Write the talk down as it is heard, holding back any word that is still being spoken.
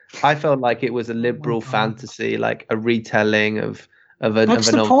I felt like it was a liberal fantasy, like a retelling of an That's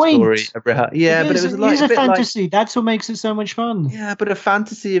of an the old point. story. Yeah, but it was like It is a a bit like fantasy. That's what makes it so much fun. yeah, but a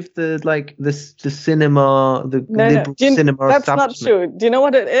fantasy of the cinema, the No, no, liberal cinema that's not establishment. true. Do you know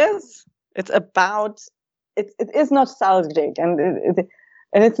what it is? It's about it is nostalgic, but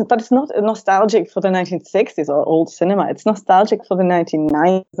it's not nostalgic for the 1960s or old cinema. It's nostalgic for the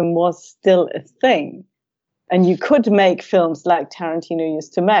 1990s and was still a thing. And you could make films like Tarantino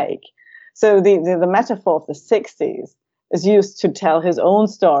used to make. So the metaphor of the 60s is used to tell his own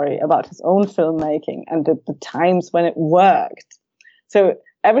story about his own filmmaking and the times when it worked. So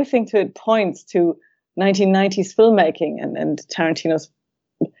everything to it points to 1990s filmmaking and Tarantino's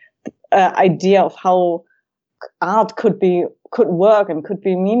idea of how art could work and could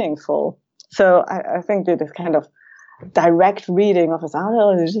be meaningful. So I think that this kind of direct reading of his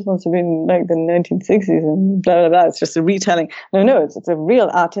art, it just wants to be like the 1960s and blah blah blah. It's just a retelling. No, it's a real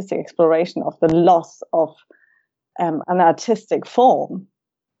artistic exploration of the loss of an artistic form.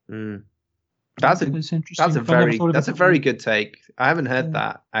 That's a very good take. I haven't heard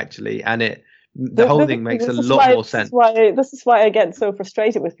that actually, and the whole thing makes a lot more sense. This is why I get so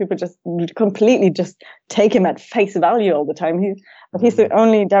frustrated with people just completely just take him at face value all the time. He's the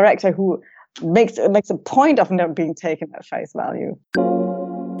only director who makes a point of not being taken at face value.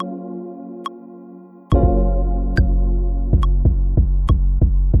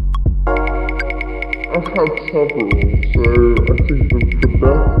 I've had several, so I think the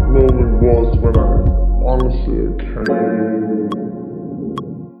best moment was when I honestly came.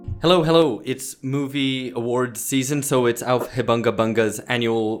 Hello, it's movie awards season, so it's Auf Hebunga Bunga's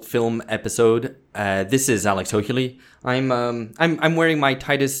annual film episode. This is Alex O'Huley. I'm wearing my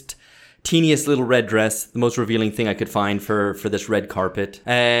tightest, teeniest little red dress, the most revealing thing I could find for this red carpet.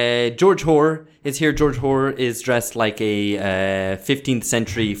 George Hoare is here. George Hoare is dressed like a 15th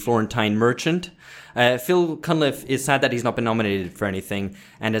century Florentine merchant. Phil Cunliffe is sad that he's not been nominated for anything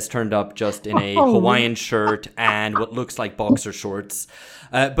and has turned up just in a Hawaiian shirt and what looks like boxer shorts.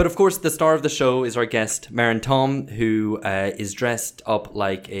 But of course, the star of the show is our guest, Maren Thom, who is dressed up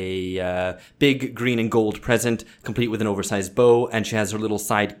like a big green and gold present, complete with an oversized bow, and she has her little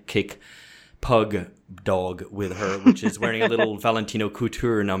sidekick pug dog with her, which is wearing a little Valentino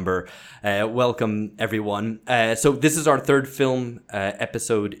Couture number. Welcome, everyone. So this is our third film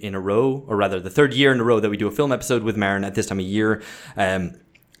episode in a row, or rather the third year in a row that we do a film episode with Maren at this time of year.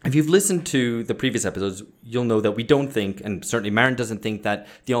 If you've listened to the previous episodes, you'll know that we don't think, and certainly Maren doesn't think, that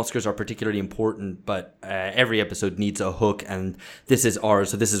the Oscars are particularly important, but every episode needs a hook, and this is ours,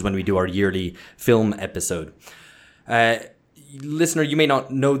 so this is when we do our yearly film episode. Listener, you may not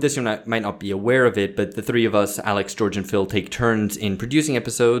know this, you might not be aware of it, but the three of us, Alex, George, and Phil, take turns in producing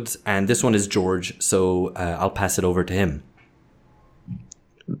episodes, and this one is George, so I'll pass it over to him.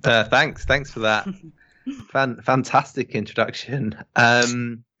 Thanks for that. Fantastic introduction.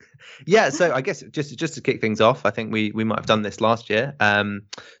 Yeah, so I guess just to kick things off, I think we might have done this last year.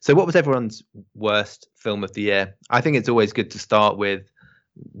 So what was everyone's worst film of the year? I think it's always good to start with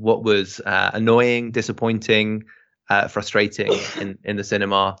what was annoying, disappointing, frustrating in the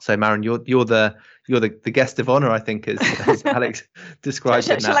cinema. So Maren, you're the guest of honor, I think, as Alex described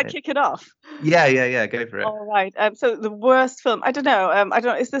it. Shall I kick it off? Yeah, go for it. All right. So the worst film, I don't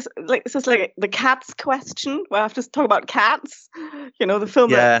know. Is this like the cats question where I have to talk about cats? You know, the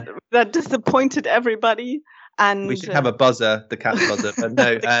film that disappointed everybody. And we should have a buzzer, the cat buzzer. But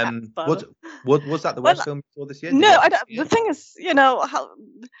no, what was that the worst film you saw this year? No, the thing is,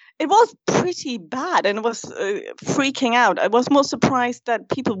 it was pretty bad, and it was freaking out. I was more surprised that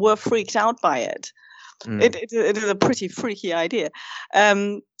people were freaked out by it. It is a pretty freaky idea.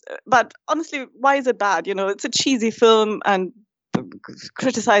 But honestly, why is it bad? You know, it's a cheesy film, and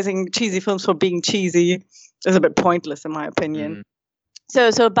criticizing cheesy films for being cheesy is a bit pointless, in my opinion.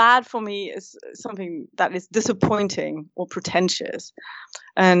 So bad for me is something that is disappointing or pretentious.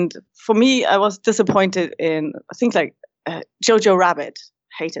 And for me, I was disappointed in things like Jojo Rabbit.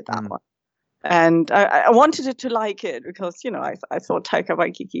 Hated that one. And I wanted it to like it because, I thought Taika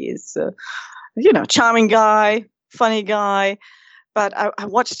Waititi is, charming guy, funny guy. But I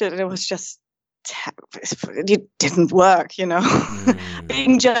watched it and it was just, it didn't work,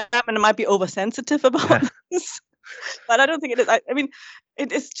 Being German, I might be oversensitive about this. But I don't think it is. I mean,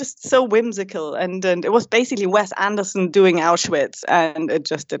 it is just so whimsical, and it was basically Wes Anderson doing Auschwitz, and it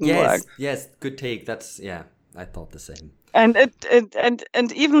just didn't work. Yes, good take. I thought the same. And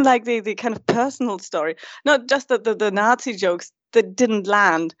and even like the kind of personal story, not just the Nazi jokes that didn't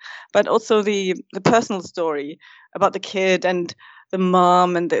land, but also the personal story about the kid and the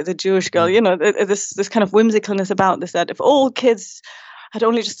mom and the Jewish girl. This kind of whimsicalness about this, that if all kids had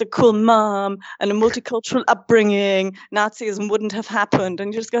only just a cool mom and a multicultural upbringing, Nazism wouldn't have happened.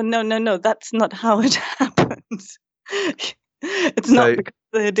 And you just go, no, that's not how it happened. It's not because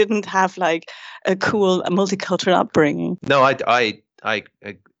they didn't have like a cool multicultural upbringing. No, I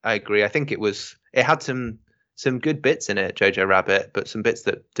agree. I think it had some good bits in it, Jojo Rabbit, but some bits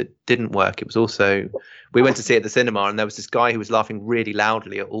that didn't work. It was also, we went to see it at the cinema, and there was this guy who was laughing really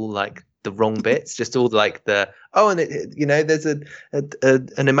loudly at all like the wrong bits, just all like there's an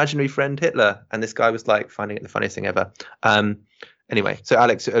imaginary friend Hitler, and this guy was like finding it the funniest thing ever. Anyway, so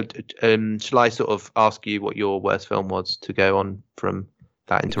Alex, shall I sort of ask you what your worst film was to go on from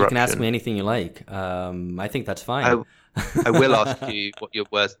that interruption? You can ask me anything you like. I think that's fine. I will ask you what your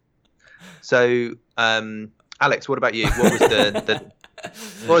worst. So, Alex, what about you? What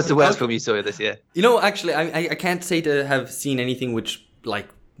was the worst film you saw this year? Actually, I can't say to have seen anything which like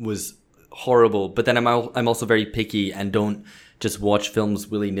was horrible, but then I'm also very picky and don't just watch films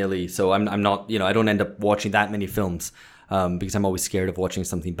willy-nilly. So I'm not, I don't end up watching that many films. Because I'm always scared of watching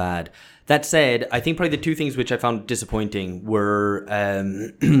something bad. That said, I think probably the two things which I found disappointing were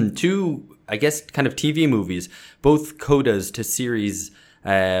two, I guess, kind of TV movies, both codas to series,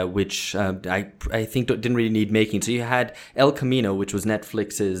 which I think didn't really need making. So you had El Camino, which was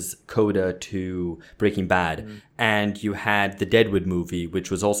Netflix's coda to Breaking Bad, and you had the Deadwood movie, which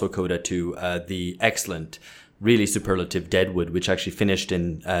was also coda to the excellent, really superlative Deadwood, which actually finished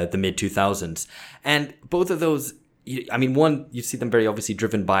in the mid-2000s. And both of those, one, you see them very obviously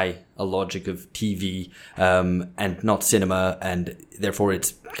driven by a logic of TV and not cinema, and therefore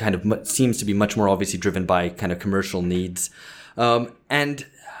it's kind of seems to be much more obviously driven by kind of commercial needs. And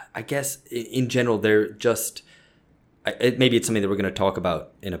I guess in general, they're just, maybe it's something that we're going to talk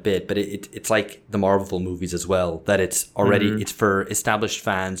about in a bit, but it's like the Marvel movies as well, that it's already, it's for established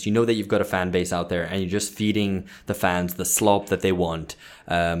fans. You know that you've got a fan base out there, and you're just feeding the fans the slop that they want.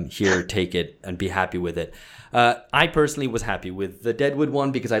 Here, take it and be happy with it. I personally was happy with the Deadwood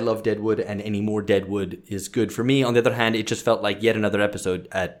one because I love Deadwood, and any more Deadwood is good for me. On the other hand, it just felt like yet another episode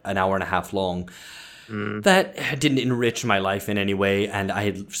at an hour and a half long that didn't enrich my life in any way, and I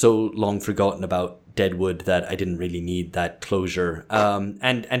had so long forgotten about Deadwood that I didn't really need that closure.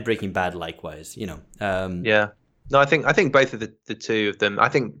 And Breaking Bad likewise, Yeah. No, I think both of the two of them, I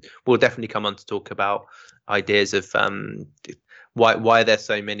think we'll definitely come on to talk about ideas of why there's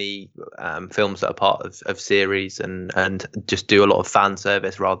so many films that are part of series and just do a lot of fan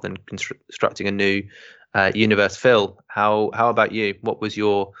service rather than constructing a new universe. Phil, how about you? What was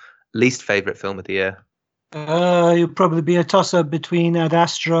your least favorite film of the year? It'll probably be a toss-up between Ad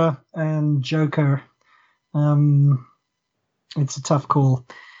Astra and Joker. It's a tough call.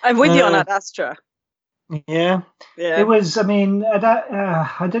 I'm with you on Ad Astra. Yeah. It was, I don't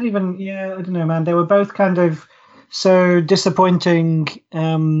know, man. They were both kind of so disappointing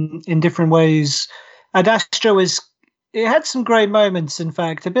in different ways. Ad Astra it had some great moments, in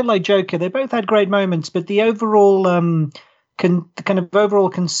fact, a bit like Joker. They both had great moments, but the overall overall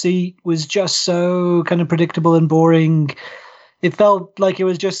conceit was just so kind of predictable and boring. It felt like it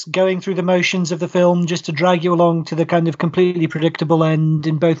was just going through the motions of the film just to drag you along to the kind of completely predictable end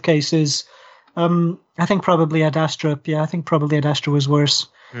in both cases. I think probably Ad Astra. Yeah, I think probably Ad Astra was worse.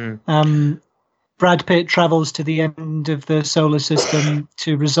 Brad Pitt travels to the end of the solar system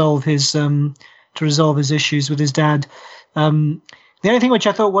to resolve his issues with his dad. The only thing which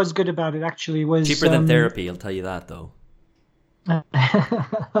I thought was good about it actually was cheaper than therapy. I'll tell you that though. Well,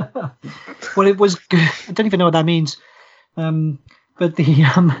 it was good. I don't even know what that means. But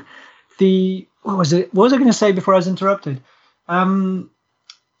the what was it? What was I going to say before I was interrupted? I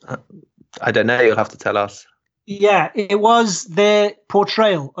don't know. You'll have to tell us. Yeah, it was their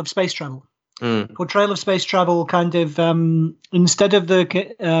portrayal of space travel. Portrayal of space travel, kind of instead of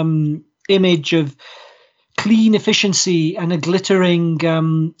the image of clean efficiency and a glittering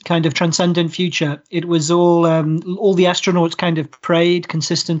kind of transcendent future, it was all the astronauts kind of prayed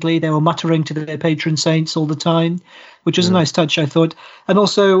consistently. They were muttering to their patron saints all the time, which was a nice touch, I thought. And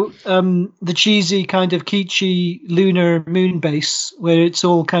also the cheesy kind of kitschy lunar moon base, where it's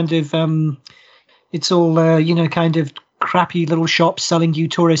all kind of kind of crappy little shops selling you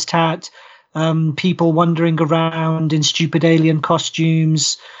tourist hat, people wandering around in stupid alien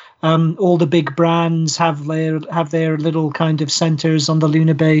costumes. All the big brands have their little kind of centers on the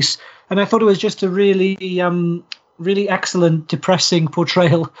lunar base, and I thought it was just a really excellent, depressing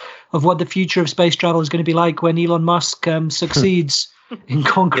portrayal of what the future of space travel is going to be like when Elon Musk succeeds in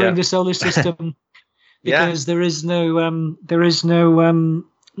conquering the solar system, because there is no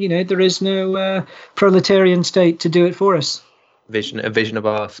proletarian state to do it for us. A vision of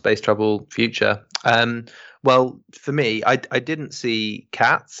our space travel future. Well, for me, I didn't see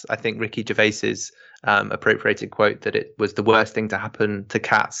Cats. I think Ricky Gervais's appropriated quote that it was the worst thing to happen to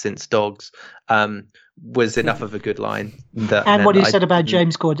cats since dogs was enough of a good line. And what he said about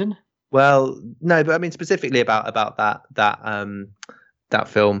James Corden. Well, no, but I mean specifically about that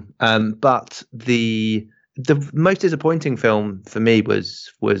film. But the most disappointing film for me was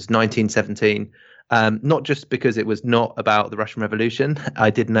 1917. Not just because it was not about the Russian Revolution.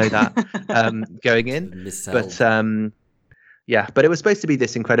 I did know that going in, but but it was supposed to be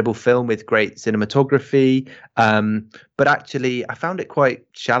this incredible film with great cinematography. But actually, I found it quite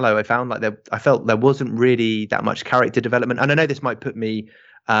shallow. I found I felt there wasn't really that much character development. And I know this might put me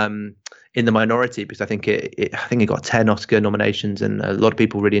in the minority because I think it got 10 Oscar nominations and a lot of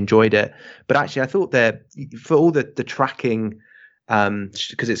people really enjoyed it. But actually, I thought for all the tracking,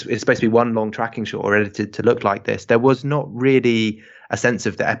 because it's supposed to be one long tracking shot or edited to look like this, there was not really a sense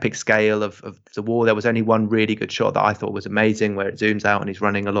of the epic scale of the war. There was only one really good shot that I thought was amazing, where it zooms out and he's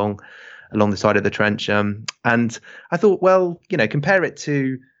running along the side of the trench. And I thought, well, compare it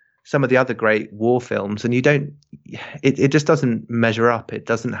to some of the other great war films, and it just doesn't measure up. It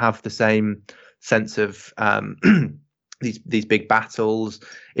doesn't have the same sense of these big battles.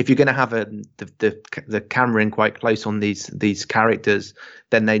 If you're going to have the camera in quite close on these characters,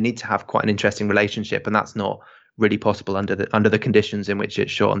 then they need to have quite an interesting relationship, and that's not really possible under the conditions in which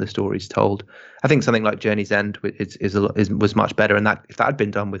it's shot and the story's told. I think something like Journey's End was much better, and that if that had been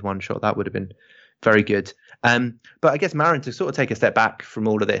done with one shot, that would have been very good. But I guess, Maren, to sort of take a step back from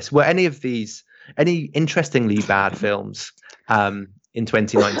all of this, were any of these any interestingly bad films in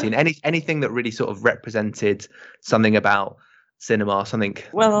 2019? Anything that really sort of represented something about cinema, something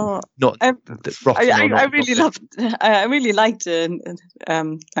I really liked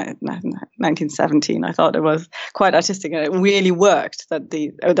 1917. I thought it was quite artistic and it really worked. That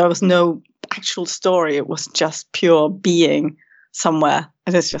there was no actual story; it was just pure being somewhere.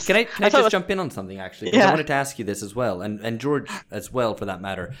 It is just. Can I just jump in on something actually? Yeah. I wanted to ask you this as well, and George as well for that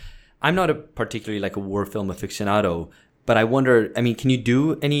matter. I'm not particularly a war film aficionado, but I wonder. I mean, can you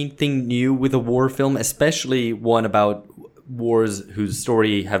do anything new with a war film, especially one about wars whose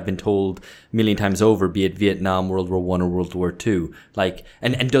story have been told a million times over, be it Vietnam, World War I, or World War II?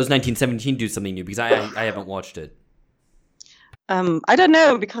 And does 1917 do something new? Because I haven't watched it. I don't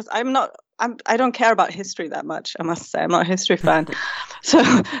know, because I don't care about history that much. I must say, I'm not a history fan, so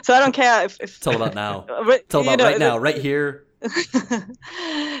I don't care if it's all about now. It's all about right now, right here.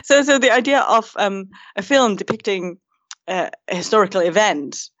 So the idea of a film depicting a historical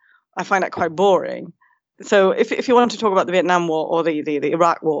event, I find that quite boring. So if you want to talk about the Vietnam War or the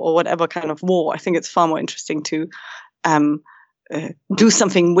Iraq War or whatever kind of war, I think it's far more interesting to do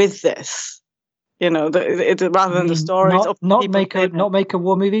something with this. Rather than the stories. Not make a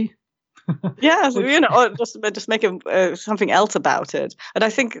war movie. Yeah, or just make something else about it. And I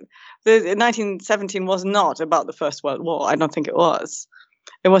think the 1917 was not about the First World War. I don't think it was.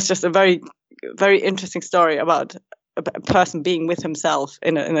 It was just a very, very interesting story about a person being with himself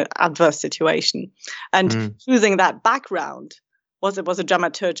in an adverse situation, and choosing that background was a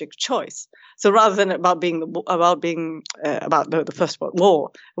dramaturgic choice. So rather than about the First World War,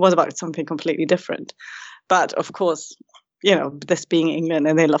 it was about something completely different. But of course, this being England,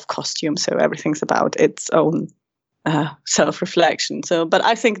 and they love costumes, so everything's about its own self-reflection. So, but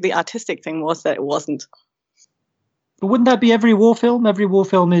I think the artistic thing was that it wasn't. But wouldn't that be every war film? Every war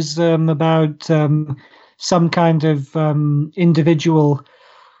film is about some kind of individual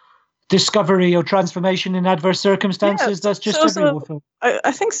discovery or transformation in adverse circumstances. Yeah, that's just every war film.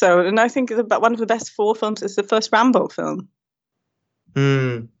 I think so, and I think one of the best war films is the first Rambo film,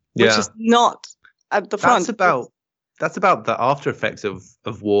 which is not at the front. That's about the after effects of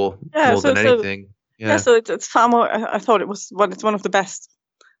war more than anything. Yeah, so it's far more. I thought it's one of the best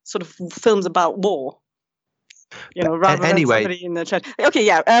sort of films about war. Rather than somebody in the church. Okay,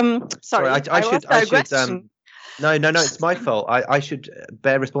 yeah. Sorry, I should. No, it's my fault. I should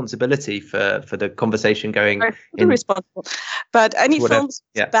bear responsibility for the conversation going. Responsible, but any films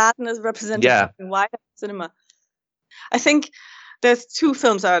badness represented in wider cinema. I think there's two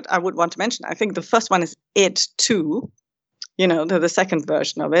films that I would want to mention. I think the first one is It 2. The second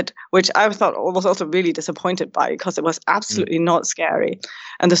version of it, which I thought was also really disappointed by, because it was absolutely not scary,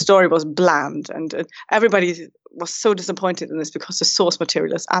 and the story was bland, and everybody was so disappointed in this because the source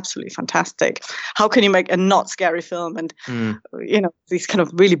material is absolutely fantastic. How can you make a not scary film and these kind of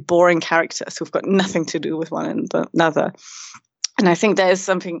really boring characters who've got nothing to do with one another? And I think there is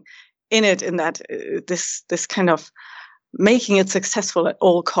something in it, in that this kind of making it successful at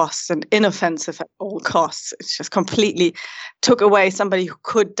all costs and inoffensive at all costs. It just completely took away somebody who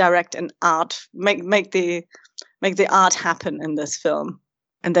could direct an art, make the art happen in this film.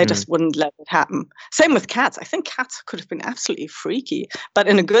 And they just wouldn't let it happen. Same with Cats. I think Cats could have been absolutely freaky, but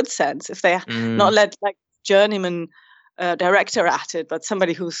in a good sense, if they not let like journeyman director at it, but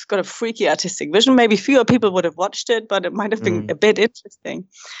somebody who's got a freaky artistic vision. Maybe fewer people would have watched it, but it might have been a bit interesting.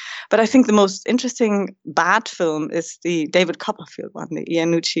 But I think the most interesting bad film is the David Copperfield one, the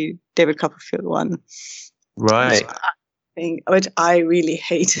Iannucci David Copperfield one. Right. Which I really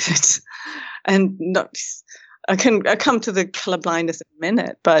hated. And not... I come to the color blindness in a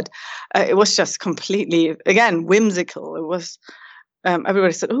minute, but it was just completely, again, whimsical. It was,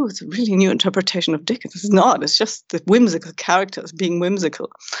 everybody said, oh, it's a really new interpretation of Dickens. It's not. It's just the whimsical characters being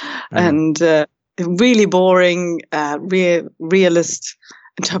whimsical. And really boring, realist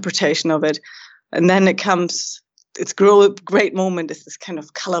interpretation of it. And then its great moment is this kind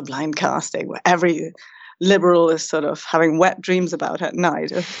of colorblind casting where every liberal is sort of having wet dreams about at night.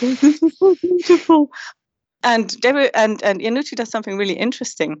 This is so beautiful. And David and Iannucci does something really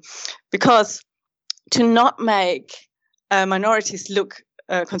interesting, because to not make minorities look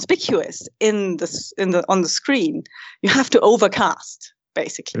conspicuous on the screen, you have to overcast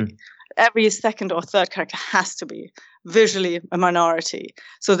basically. Every second or third character has to be visually a minority,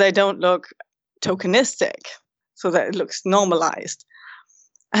 so they don't look tokenistic, so that it looks normalized.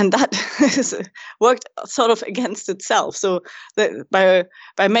 And that has worked sort of against itself. So by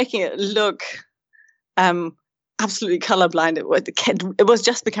making it look absolutely colorblind, it was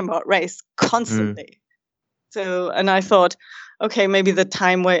just become about race constantly. So, and I thought, okay, maybe the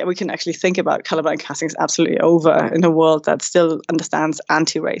time where we can actually think about colorblind casting is absolutely over in a world that still understands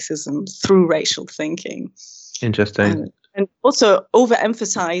anti-racism through racial thinking. Interesting. And also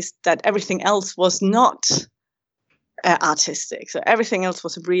overemphasized that everything else was not artistic. So everything else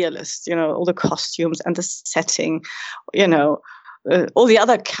was realist, all the costumes and the setting, all the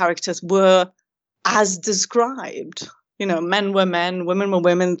other characters were as described. Men were men, women were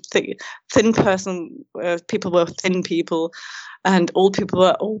women, thin people were thin people, and old people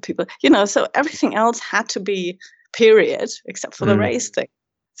were old people. So everything else had to be period, except for the race thing.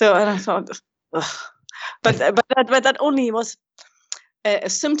 So, and I thought, but that only was a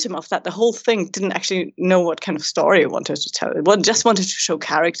symptom of that. The whole thing didn't actually know what kind of story it wanted to tell. It just wanted to show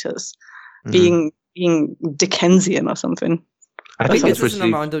characters being Dickensian or something. I think this is an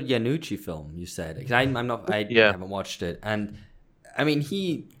Armando Iannucci film, you said. I haven't watched it. And I mean,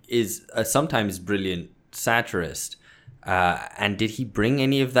 he is a sometimes brilliant satirist. And did he bring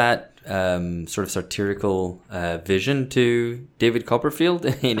any of that sort of satirical vision to David Copperfield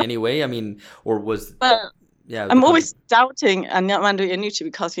in any way? I mean, or was... I'm always doubting Armando Iannucci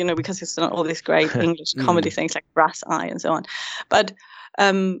because he's done all these great English comedy things like Brass Eye and so on. But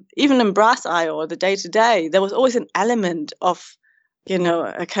even in Brass Eye or The Day to Day, there was always an element of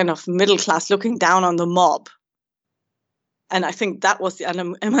a kind of middle class looking down on the mob. And I think that was the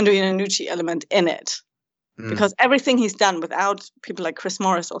Armando Iannucci element in it. Because everything he's done without people like Chris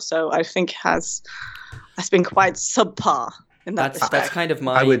Morris or so, I think has been quite subpar in that respect. That's kind of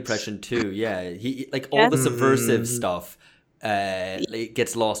my impression too. Yeah. He all the subversive stuff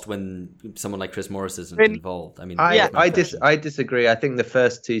gets lost when someone like Chris Morris isn't involved. I mean, I disagree. I think the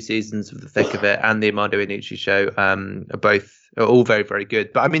first two seasons of The Thick of It and the Armando Iannucci show are all very, very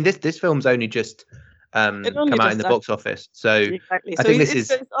good. But I mean, this film's only just come out in the box office, so exactly. I think this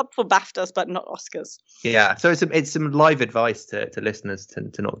is up for BAFTAs but not Oscars. Yeah, so it's some live advice to listeners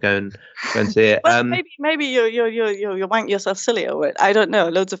to not go and see it. Well, maybe you wank yourself silly over it. I don't know.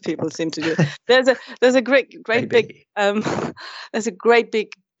 Loads of people seem to do. There's a great big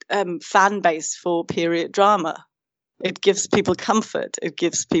fan base for period drama. It gives people comfort. It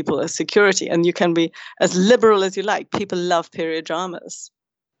gives people a security, and you can be as liberal as you like. People love period dramas.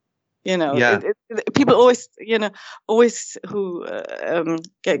 People always who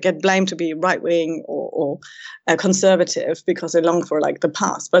get blamed to be right wing or conservative because they long for like the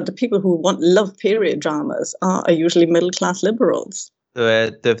past. But the people who love period dramas are usually middle class liberals.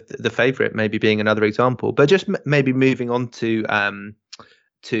 The favorite maybe being another example, but just maybe moving on to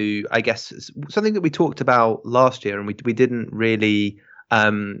I guess something that we talked about last year and we didn't really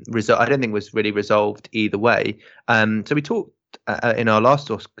resolve. I don't think was really resolved either way. So we talked in our last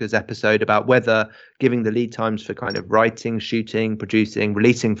Oscars episode about whether giving the lead times for kind of writing, shooting, producing,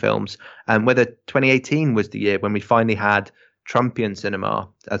 releasing films, and whether 2018 was the year when we finally had Trumpian cinema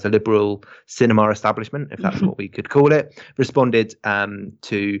as a liberal cinema establishment, if that's what we could call it, responded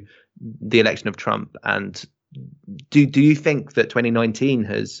to the election of Trump. And do you think that 2019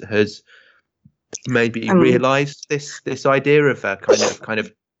 has maybe realised this idea of a kind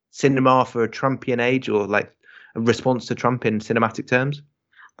of cinema for a Trumpian age, or like a response to Trump in cinematic terms?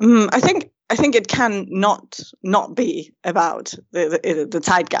 I think it can not be about the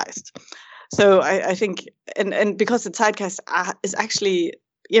zeitgeist. So I think, and because the zeitgeist is actually,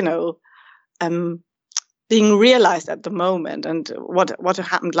 being realized at the moment, and what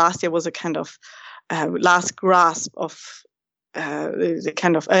happened last year was a kind of last grasp of the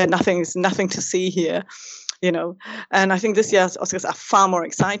kind of nothing to see here, and I think this year's Oscars are far more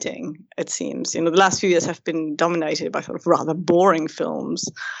exciting, it seems. The last few years have been dominated by sort of rather boring films,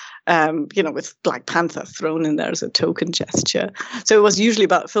 with Black Panther thrown in there as a token gesture. So it was usually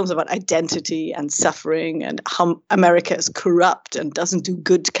about films about identity and suffering and how America is corrupt and doesn't do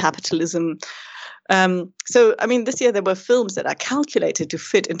good capitalism. So, I mean, this year there were films that are calculated to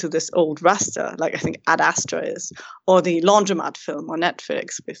fit into this old raster, like I think Ad Astra is, or the Laundromat film on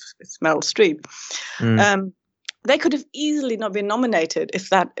Netflix with Meryl Streep. They could have easily not been nominated if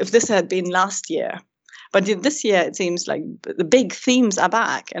this had been last year. But this year, it seems like the big themes are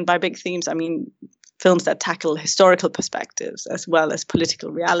back. And by big themes, I mean films that tackle historical perspectives as well as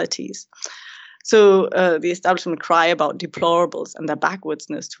political realities. So the establishment cry about deplorables and their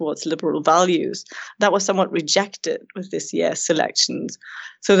backwardness towards liberal values, that was somewhat rejected with this year's selections.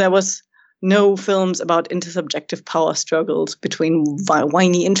 So there was no films about intersubjective power struggles between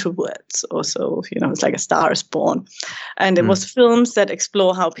whiny introverts or so, it's like A Star is Born. And it was films that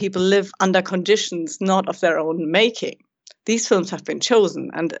explore how people live under conditions not of their own making. These films have been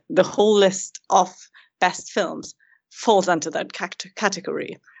chosen, and the whole list of best films falls under that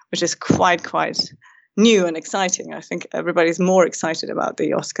category, which is quite new and exciting. I think everybody's more excited about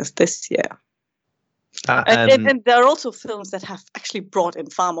the Oscars this year. And there are also films that have actually brought in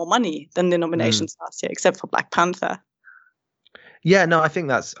far more money than the nominations last year, except for Black Panther. Yeah, no, I think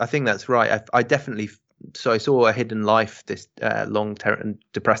that's right. I definitely. So I saw A Hidden Life, this long,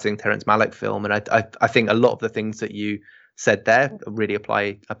 depressing Terrence Malick film, and I think a lot of the things that you said there really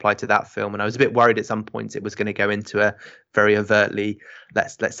apply to that film. And I was a bit worried at some points it was going to go into a very overtly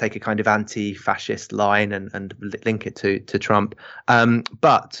let's take a kind of anti-fascist line and link it to Trump.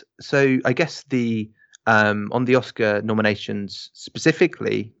 But so I guess on the Oscar nominations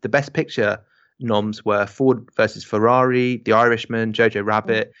specifically, the Best Picture noms were Ford versus Ferrari, The Irishman, Jojo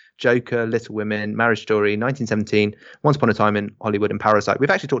Rabbit, Joker, Little Women, Marriage Story, 1917, Once Upon a Time in Hollywood, and Parasite. We've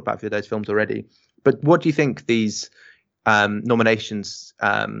actually talked about a few of those films already. But what do you think these nominations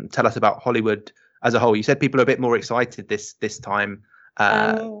tell us about Hollywood as a whole? You said people are a bit more excited this time.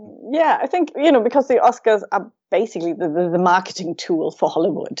 Yeah, I think, because the Oscars are basically the marketing tool for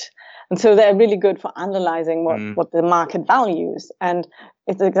Hollywood. And so they're really good for analyzing what the market values. And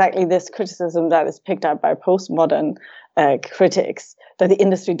it's exactly this criticism that is picked up by postmodern critics, that the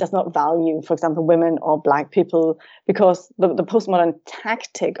industry does not value, for example, women or Black people, because the postmodern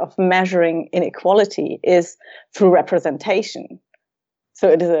tactic of measuring inequality is through representation. So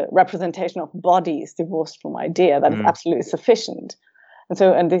it is a representation of bodies divorced from idea that is absolutely sufficient. And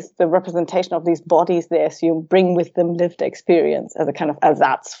so, the representation of these bodies, they assume, bring with them lived experience as a kind of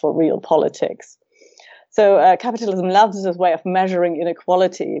ersatz for real politics. So capitalism loves this way of measuring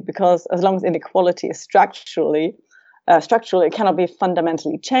inequality, because as long as inequality is structurally, it cannot be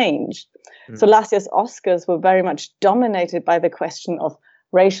fundamentally changed. So last year's Oscars were very much dominated by the question of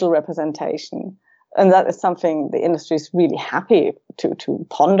racial representation. And that is something the industry is really happy to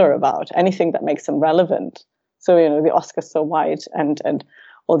ponder about, anything that makes them relevant. So, the Oscars so wide and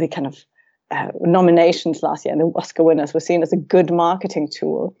all the kind of nominations last year and the Oscar winners were seen as a good marketing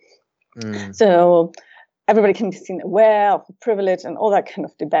tool. So everybody can be seen aware of the privilege and all that kind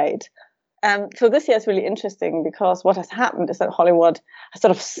of debate. So this year is really interesting, because what has happened is that Hollywood has sort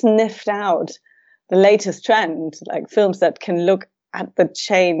of sniffed out the latest trend, like films that can look at the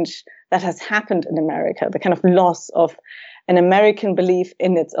change that has happened in America, the kind of loss of an American belief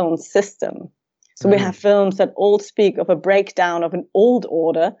in its own system. So we have films that all speak of a breakdown of an old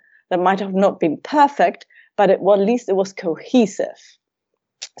order that might have not been perfect, but at least it was cohesive.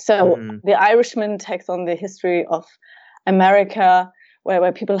 So The Irishman takes on the history of America, where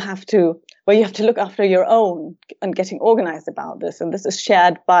you have to look after your own and getting organized about this. And this is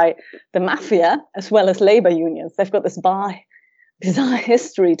shared by the mafia as well as labor unions. They've got this bizarre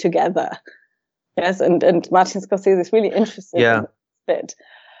history together. Yes, and Martin Scorsese is really interested in this bit.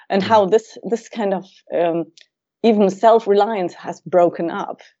 And how this kind of even self-reliance has broken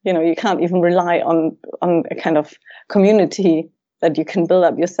up. You can't even rely on a kind of community that you can build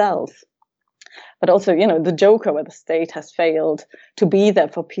up yourself. But also, the Joker, where the state has failed to be there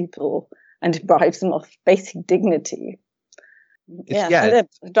for people and deprives them of basic dignity. and it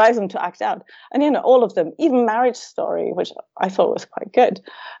drives them to act out. And all of them, even Marriage Story, which I thought was quite good.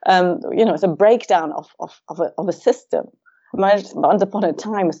 It's a breakdown of a system. Once Upon a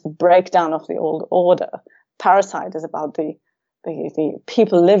Time is the breakdown of the old order. Parasite is about the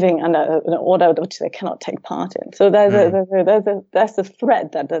people living under an order which they cannot take part in. So there's a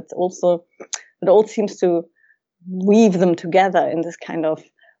thread that all seems to weave them together in this kind of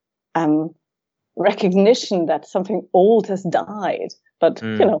recognition that something old has died, but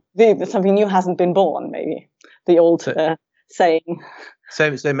something new hasn't been born. Maybe the old saying.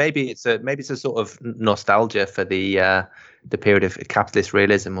 So maybe it's a sort of nostalgia for the period of capitalist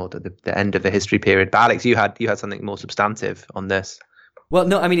realism, or the end of the history period. But Alex, you had something more substantive on this. Well,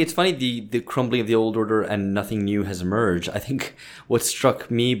 no, I mean, it's funny, the crumbling of the old order and nothing new has emerged. I think what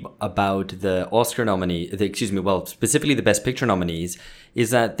struck me about the Oscar specifically the Best Picture nominees,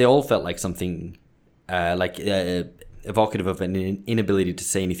 is that they all felt like something evocative of an inability to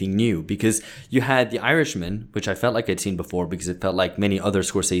say anything new. Because you had The Irishman, which I felt like I'd seen before, because it felt like many other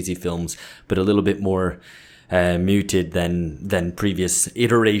Scorsese films, but a little bit more muted than previous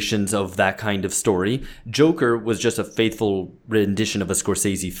iterations of that kind of story. Joker was just a faithful rendition of a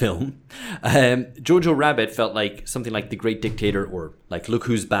Scorsese film. Jojo Rabbit felt like something like The Great Dictator, or like Look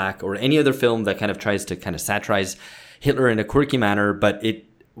Who's Back, or any other film that kind of tries to kind of satirize Hitler in a quirky manner, but it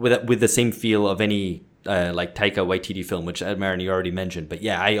with the same feel of any like Taika Waititi film, which Maren, you already mentioned. But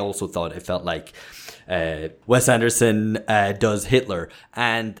yeah, I also thought it felt like Wes Anderson does Hitler,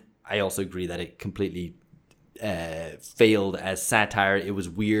 and I also agree that it completely failed as satire. It was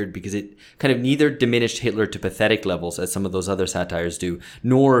weird because it kind of neither diminished Hitler to pathetic levels as some of those other satires do,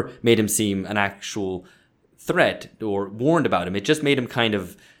 nor made him seem an actual threat or warned about him. It just made him kind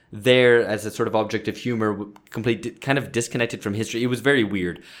of there as a sort of object of humor, kind of disconnected from history. It was very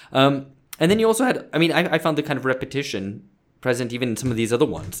weird. And then you also had, I found the kind of repetition present even in some of these other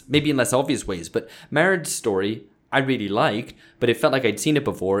ones, maybe in less obvious ways, but Marriage Story I really liked, but it felt like I'd seen it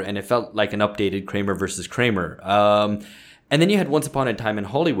before, and it felt like an updated Kramer versus Kramer. And then you had Once Upon a Time in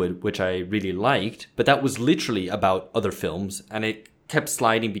Hollywood, which I really liked, but that was literally about other films, and it kept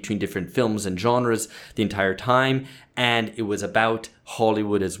sliding between different films and genres the entire time, and it was about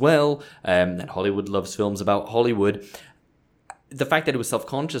Hollywood as well, and Hollywood loves films about Hollywood. The fact that it was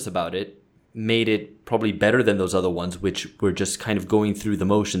self-conscious about it made it probably better than those other ones, which were just kind of going through the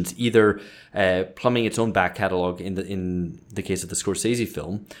motions, either plumbing its own back catalog in the case of the Scorsese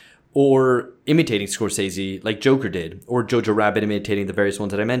film, or imitating Scorsese like Joker did, or Jojo Rabbit imitating the various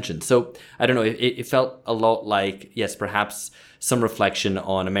ones that I mentioned. So I don't know, it felt a lot like, yes, perhaps some reflection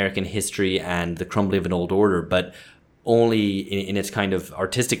on American history and the crumbling of an old order, but only in its kind of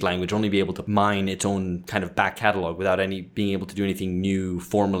artistic language, only be able to mine its own kind of back catalog without being able to do anything new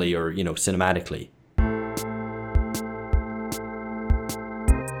formally or, cinematically.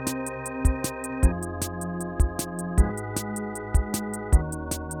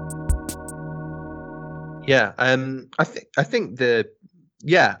 Yeah, I think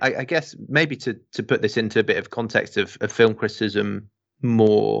I guess maybe to put this into a bit of context of film criticism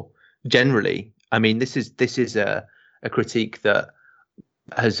more generally. I mean, this is a critique that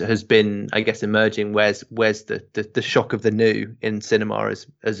has been, I guess, emerging. Where's the shock of the new in cinema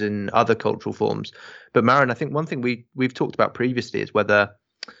as in other cultural forms? But Maren, I think one thing we've talked about previously is whether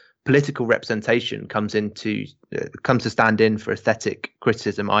political representation comes to stand in for aesthetic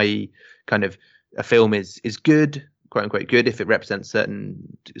criticism, i.e., kind of a film is good, quote unquote good, if it represents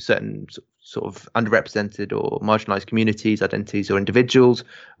certain sort of underrepresented or marginalized communities, identities, or individuals,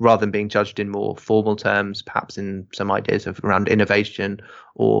 rather than being judged in more formal terms, perhaps in some ideas around innovation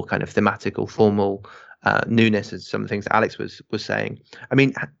or kind of thematic or formal newness, as some of the things that Alex was saying. I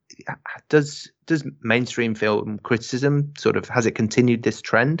mean, does mainstream film criticism has it continued this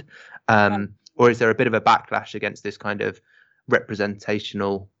trend, or is there a bit of a backlash against this kind of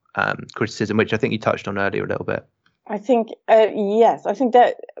representational criticism, which I think you touched on earlier a little bit? I think, yes. I think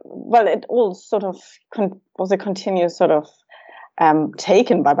that, well, it all sort of was a continuous sort of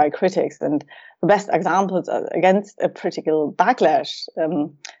taken by critics. And the best examples against a critical backlash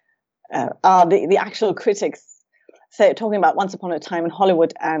are the actual critics talking about Once Upon a Time in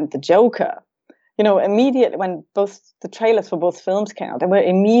Hollywood and The Joker. Immediately when both the trailers for both films came out, they were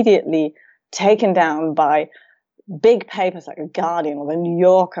immediately taken down by big papers like The Guardian or The New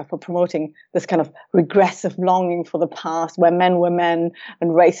Yorker for promoting this kind of regressive longing for the past, where men were men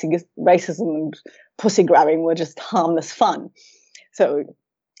and racism and pussy grabbing were just harmless fun. So,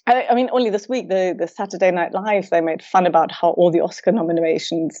 I mean, only this week, the Saturday Night Live, they made fun about how all the Oscar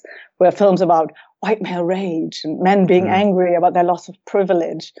nominations were films about white male rage and men being angry about their loss of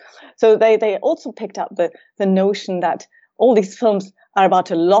privilege. So they also picked up the notion that all these films are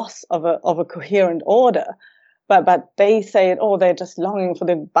about a loss of a coherent order, but they say it, they're just longing for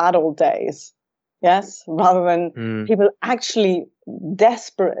the bad old days, yes, rather than people actually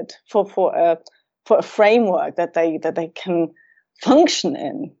desperate for a framework that they can function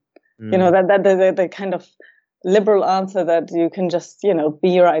in. That the kind of liberal answer that you can just be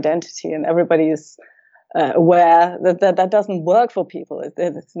your identity and everybody is aware that doesn't work for people.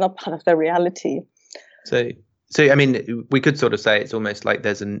 It's not part of their reality. So, I mean, we could sort of say it's almost like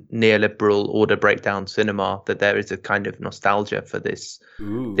there's a neoliberal order breakdown cinema, that there is a kind of nostalgia for these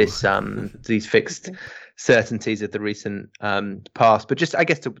fixed certainties of the recent past. But just, I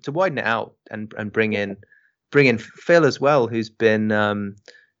guess, to widen it out and bring in Phil as well, who's been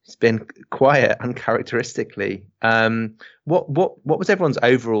quiet uncharacteristically. What was everyone's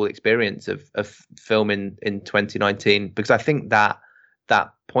overall experience of film in 2019? Because I think that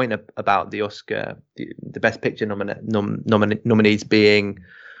point about the Oscar, the Best Picture nominees being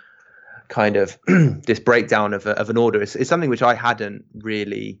kind of this breakdown of an order is something which I hadn't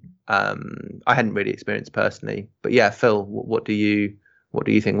really experienced personally. But yeah, Phil, what do you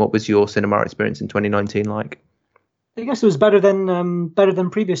think? What was your cinema experience in 2019 like? I guess it was better than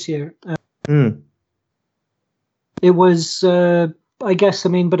previous year. It was, I guess,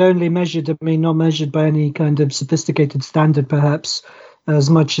 but only measured. Not measured by any kind of sophisticated standard, perhaps,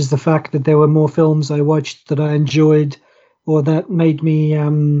 as much as the fact that there were more films I watched that I enjoyed, or that made me,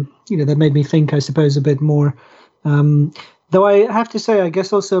 think, I suppose, a bit more. Though I have to say, I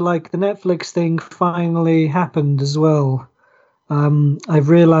guess also like the Netflix thing finally happened as well. I've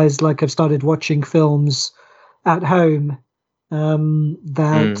realized like I've started watching films at home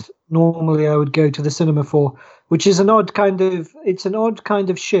that normally I would go to the cinema for, which is an odd kind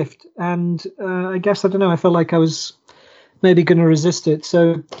of shift. And I guess, I don't know, I felt like I was maybe going to resist it.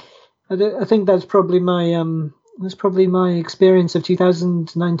 So I think that's probably my experience of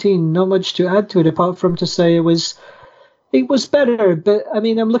 2019. Not much to add to it apart from to say it was better. But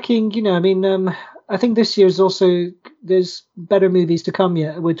I'm looking, I think this year's also, there's better movies to come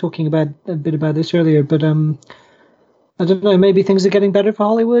yet. We're talking about a bit about this earlier, but I don't know, maybe things are getting better for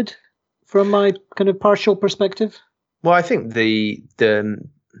Hollywood from my kind of partial perspective. Well, I think the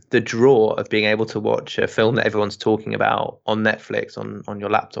draw of being able to watch a film that everyone's talking about on Netflix, on your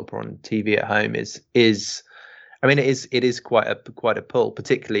laptop or on TV at home is it is quite a pull,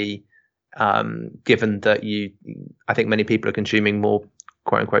 particularly given that I think many people are consuming more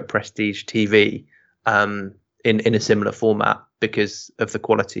quote unquote prestige TV in a similar format because of the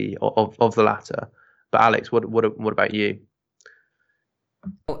quality of the latter. But Alex, what about you?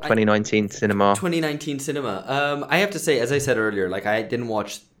 2019 cinema. 2019 cinema. I have to say, as I said earlier, like I didn't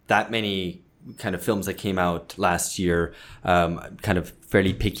watch that many kind of films that came out last year. Kind of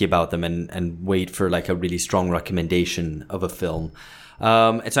fairly picky about them and wait for like a really strong recommendation of a film.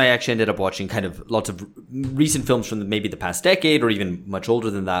 And so I actually ended up watching kind of lots of recent films from maybe the past decade or even much older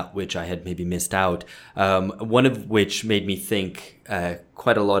than that, which I had maybe missed out. One of which made me think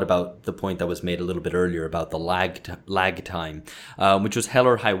quite a lot about the point that was made a little bit earlier about the lag time, which was Hell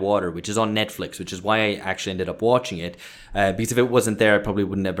or High Water, which is on Netflix, which is why I actually ended up watching it. Because if it wasn't there, it probably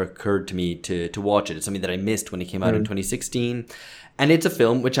wouldn't have occurred to me to watch it. It's something that I missed when it came out in 2016. And it's a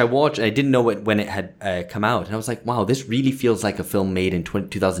film which I watched. I didn't know it when it had come out. And I was like, wow, this really feels like a film made in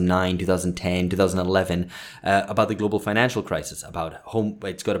 2009, 2010, 2011 about the global financial crisis, about home.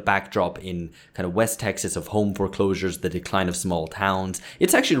 It's got a backdrop in kind of West Texas of home foreclosures, the decline of small towns.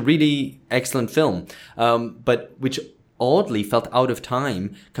 It's actually a really excellent film, but which oddly felt out of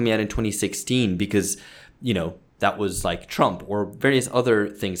time coming out in 2016 because, that was like Trump or various other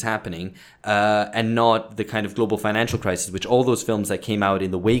things happening, and not the kind of global financial crisis, which all those films that came out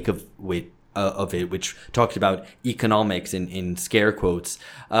in the wake of it, which talked about economics in scare quotes,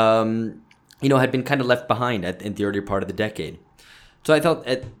 had been kind of left behind in the earlier part of the decade. So I thought,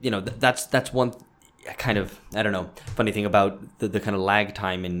 that's one kind of, I don't know, funny thing about the kind of lag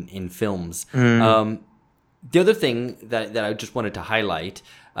time in films. The other thing that I just wanted to highlight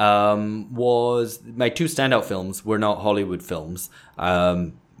was my two standout films were not Hollywood films,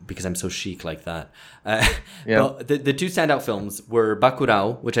 because I'm so chic like that. But the two standout films were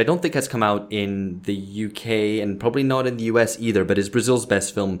Bacurau, which I don't think has come out in the UK and probably not in the US either, but is Brazil's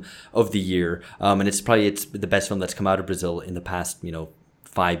best film of the year. And it's the best film that's come out of Brazil in the past,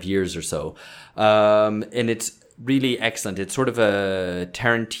 5 years or so. And it's really excellent. It's sort of a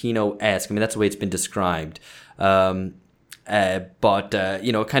Tarantino-esque. That's the way it's been described. But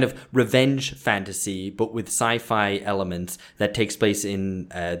kind of revenge fantasy, but with sci-fi elements that takes place in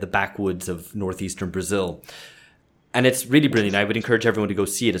the backwoods of northeastern Brazil. And it's really brilliant. I would encourage everyone to go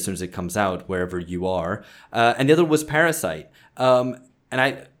see it as soon as it comes out, wherever you are. And the other was Parasite.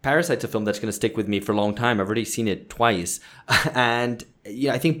 Parasite's a film that's going to stick with me for a long time. I've already seen it twice. And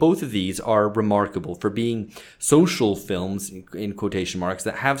I think both of these are remarkable for being social films, in quotation marks,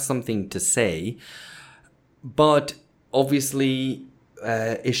 that have something to say, but obviously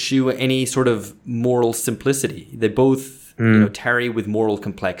eschew any sort of moral simplicity. They both tarry with moral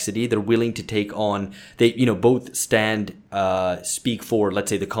complexity. They're willing to take on, both speak for, let's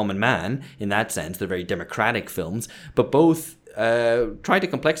say, the common man in that sense. They're very democratic films, but both try to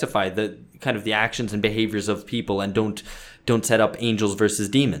complexify the actions and behaviors of people and don't set up angels versus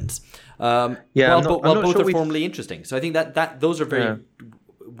demons. Both are formally interesting. So I think that those are very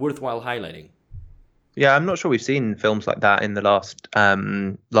worthwhile highlighting. Yeah, I'm not sure we've seen films like that in the last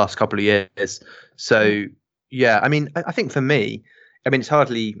couple of years. So yeah, I mean, I think for me, it's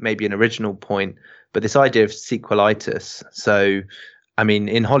hardly maybe an original point, but this idea of sequilitis. So, I mean,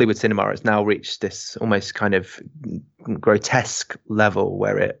 in Hollywood cinema, it's now reached this almost kind of grotesque level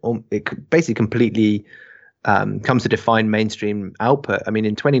where it basically completely comes to define mainstream output. I mean,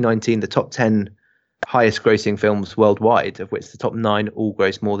 in 2019, the top 10 highest grossing films worldwide, of which the top 9 all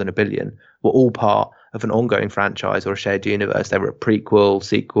grossed more than $1 billion, were all part of an ongoing franchise or a shared universe. They were a prequel,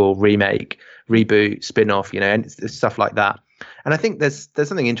 sequel, remake, reboot, spin-off, and stuff like that. And I think there's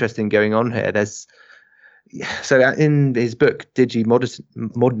something interesting going on here. So in his book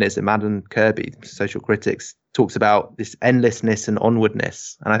Digimodernism, Adam Kirby, social critics, talks about this endlessness and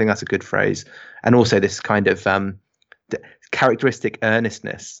onwardness, and I think that's a good phrase. And also this kind of characteristic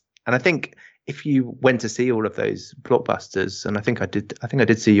earnestness. And I think if you went to see all of those blockbusters, and I think I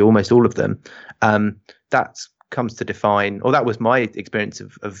did see almost all of them, that comes to define, or that was my experience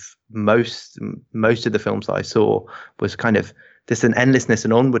of most of the films that I saw, was kind of this an endlessness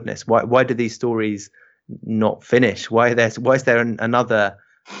and onwardness. Why do these stories not finish? Why is there another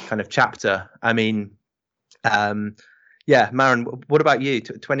kind of chapter? I mean, Maren, what about you?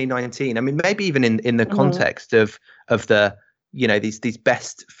 2019. I mean, maybe even in the context of the these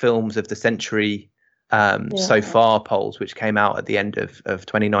best films of the century so far polls, which came out at the end of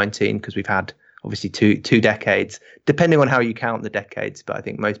 2019, because we've had obviously two decades, depending on how you count the decades, but I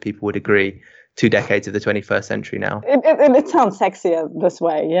think most people would agree 2 decades of the 21st century now. It sounds sexier this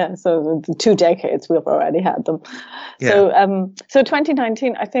way, yeah. So the 2 decades, we've already had them. Yeah. So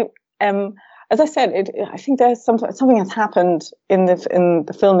 2019, I think, as I said, I think there's something has happened in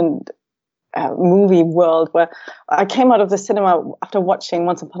the film and movie world, where I came out of the cinema after watching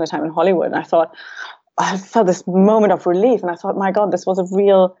Once Upon a Time in Hollywood, and I felt this moment of relief, and I thought, my God, this was a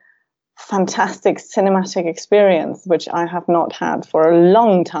real fantastic cinematic experience, which I have not had for a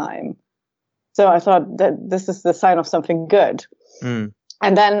long time. So I thought that this is the sign of something good. And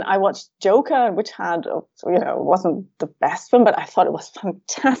then I watched Joker, which had, wasn't the best film, but I thought it was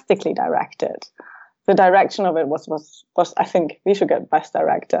fantastically directed. The direction of it was I think we should get best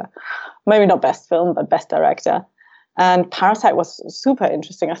director, maybe not best film, but best director. And Parasite was super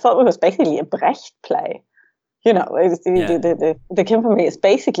interesting. I thought it was basically a Brecht play. The Kim family is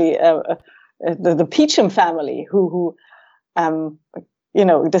basically the Peachum family who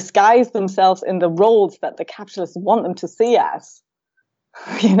disguise themselves in the roles that the capitalists want them to see as.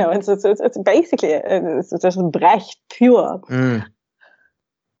 It's basically it's just Brecht pure.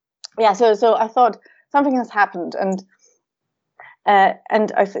 Yeah, so I thought something has happened, and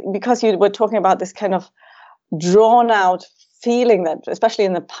I think because you were talking about this kind of drawn out feeling that, especially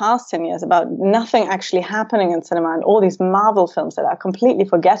in the past 10 years, about nothing actually happening in cinema and all these Marvel films that are completely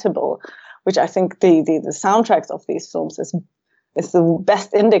forgettable, which I think the soundtracks of these films is the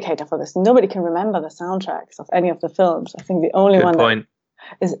best indicator for this. Nobody can remember the soundtracks of any of the films. I think the only Good one point.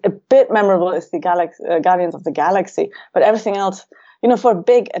 that is a bit memorable is the Guardians of the Galaxy, but everything else, for a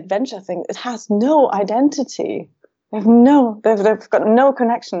big adventure thing, it has no identity. They've got no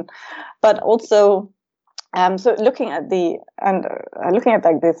connection. But also, so looking at the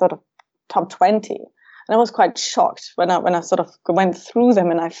sort of top 20, and I was quite shocked when I sort of went through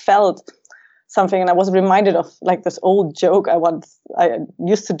them, and I felt something, and I was reminded of like this old joke I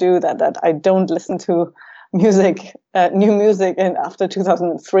used to do that I don't listen to music, new music, after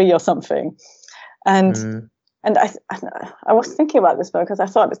 2003 or something, and I was thinking about this because I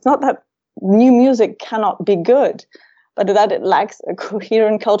thought it's not that new music cannot be good, but that it lacks a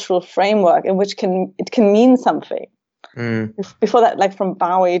coherent cultural framework in which it can mean something. Before that, like from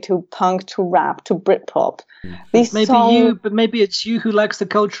Bowie to punk to rap to Britpop. These maybe it's you who likes the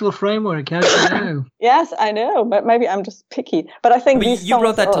cultural framework. How do you know? Yes, I know, but maybe I'm just picky. But I think you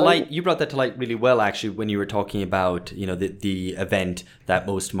brought that to light. You brought that to light really well, actually, when you were talking about the event that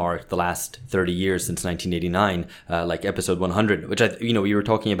most marked the last 30 years since 1989, like episode 100, which you were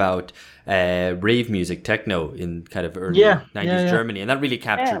talking about rave music, techno in kind of early 90s Germany, and that really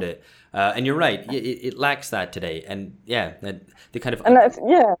captured it. And you're right, it lacks that today, and the kind of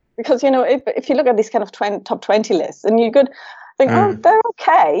because if you look at these kind of top 20 lists, and you could think, oh, they're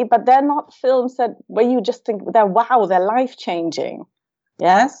okay, but they're not films where you just think they're life changing.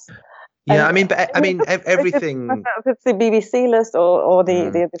 Yes. Yeah, and, everything. If it's the BBC list or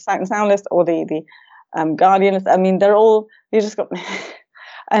the Sight and Sound list or the Guardian list, I mean, they're all you just got.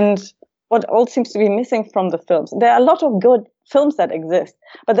 And what all seems to be missing from the films, there are a lot of good films that exist,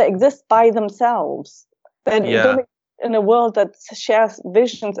 but they exist by themselves. They don't exist in a world that shares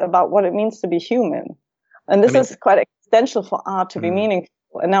visions about what it means to be human. And this is quite existential for art to be meaningful.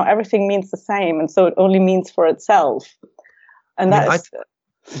 And now everything means the same, and so it only means for itself. And I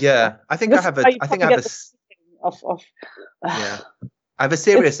have a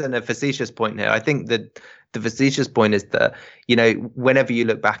serious and a facetious point here. I think that the facetious point is that whenever you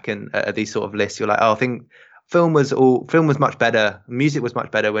look back at these sort of lists, you're like, oh, I think film was much better. Music was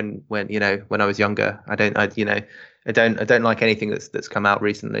much better when I was younger. I don't like anything that's come out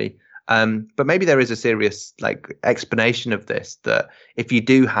recently. But maybe there is a serious explanation of this, that if you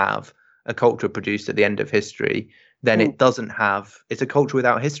do have a culture produced at the end of history, then it's a culture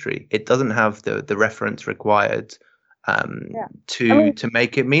without history. It doesn't have the reference required to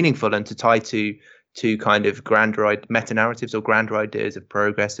make it meaningful and to tie to kind of grander meta narratives or grander ideas of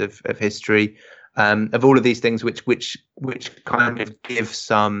progress of history, of all of these things which kind of give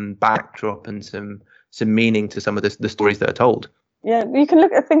some backdrop and some meaning to some of the stories that are told. Yeah, you can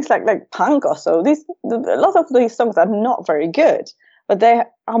look at things like punk or so. A lot of these songs are not very good, but they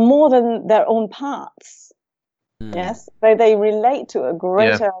are more than their own parts. Yes, they relate to a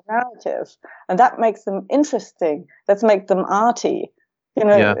greater narrative, and that makes them interesting. That makes them arty.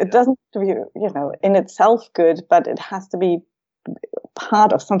 It doesn't have to be in itself good, but it has to be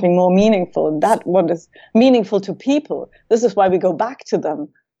part of something more meaningful. And that what is meaningful to people. This is why we go back to them.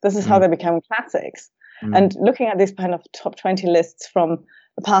 This is how they become classics. And looking at these kind of top 20 lists from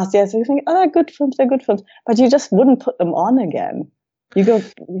the past years, you think, oh, they're good films, but you just wouldn't put them on again. You go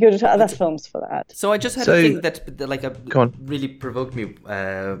to other films for that. So I just had a thing that really provoked me,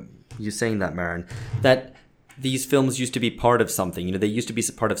 you saying that, Maren, that these films used to be part of something. They used to be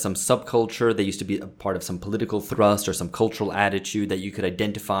part of some subculture. They used to be a part of some political thrust or some cultural attitude that you could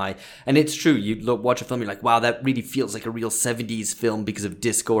identify. And it's true. You watch a film, you're like, wow, that really feels like a real 70s film because of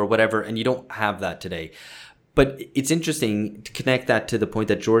disco or whatever. And you don't have that today. But it's interesting to connect that to the point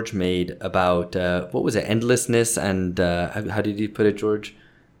that George made about, what was it, endlessness, and how did you put it, George?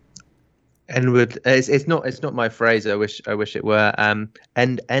 It's not my phrase. I wish it were.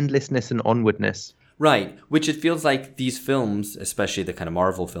 Endlessness and onwardness. Right, which it feels like these films, especially the kind of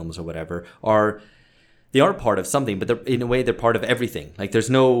Marvel films or whatever, are part of something, but in a way they're part of everything. Like there's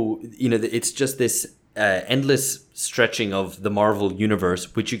no, it's just this endless stretching of the Marvel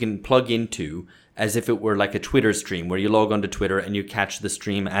universe, which you can plug into as if it were like a Twitter stream, where you log onto Twitter and you catch the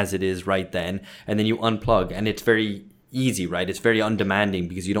stream as it is right then, and then you unplug, and it's very easy, right? It's very undemanding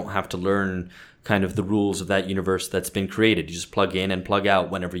because you don't have to learn kind of the rules of that universe that's been created. You just plug in and plug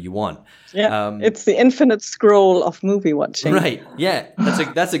out whenever you want. Yeah, it's the infinite scroll of movie watching. Right. Yeah,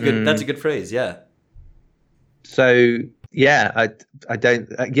 that's a good phrase. Yeah. So yeah, I don't.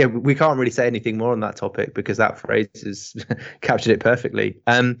 We can't really say anything more on that topic because that phrase has captured it perfectly.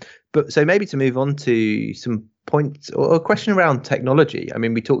 But so maybe to move on to some points or a question around technology. I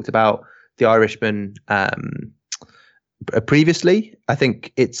mean, we talked about The Irishman previously. I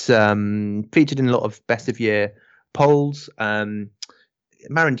think it's featured in a lot of best of year polls. Maren,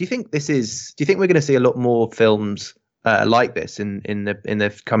 do you think we're going to see a lot more films like this in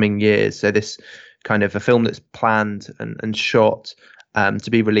the coming years? So this kind of a film that's planned and shot to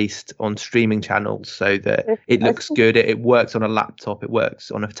be released on streaming channels, so that it looks good, it works on a laptop, it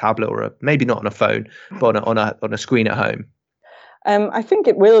works on a tablet, or maybe not on a phone, but on a screen at home. I think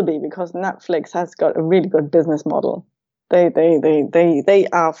it will be, because Netflix has got a really good business model. Their business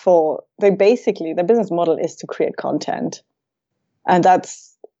model is to create content, and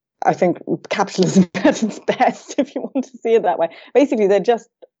that's, I think, capitalism at its best, if you want to see it that way. Basically, they just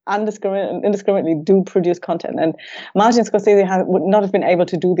indiscriminately do produce content, and Martin Scorsese would not have been able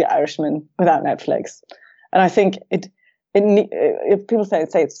to do The Irishman without Netflix. And I think if people say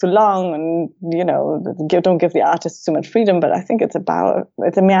it's too long, and don't give the artists too much freedom, but I think it's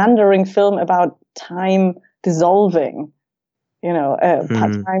a meandering film about time dissolving,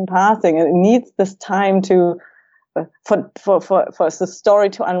 time passing. It needs this time for the story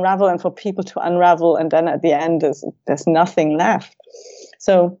to unravel and for people to unravel, and then at the end there's nothing left.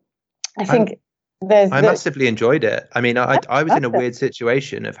 So I think I massively enjoyed it. I mean, I was in a weird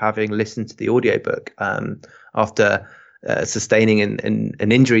situation of having listened to the audiobook after sustaining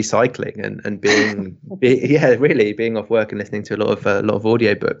an injury cycling and being off work and listening to a lot of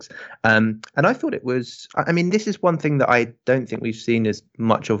audiobooks. And I thought it was, I mean, this is one thing that I don't think we've seen as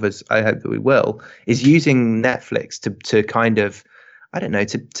much of as I hope that we will, is using Netflix to kind of, I don't know,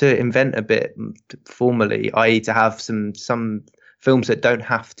 to invent a bit formally, i.e. to have some films that don't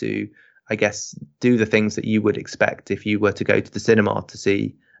have to, I guess, do the things that you would expect if you were to go to the cinema to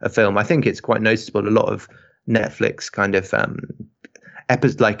see a film. I think it's quite noticeable. A lot of Netflix kind of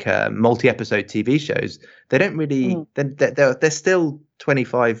multi-episode TV shows, they don't really, they're still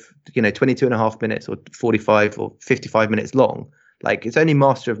 25, 22 and a half minutes or 45 or 55 minutes long. Like, it's only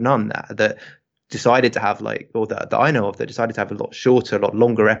Master of None that decided to have that I know of, that decided to have a lot shorter, a lot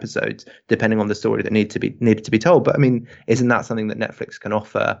longer episodes, depending on the story that needed to be told. But I mean, isn't that something that Netflix can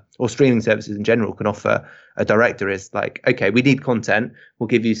offer, or streaming services in general can offer a director? Is like, okay, we need content, we'll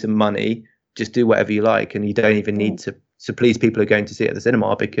give you some money, just do whatever you like, and you don't even need to please people who are going to see it at the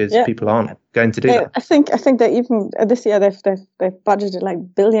cinema, because people aren't going to do that. I think that even this year they've budgeted like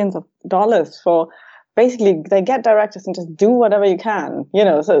billions of dollars for, basically they get directors and just do whatever you can,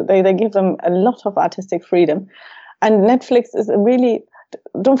 so they give them a lot of artistic freedom. And Netflix is really,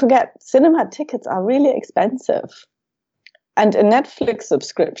 don't forget, cinema tickets are really expensive. And a Netflix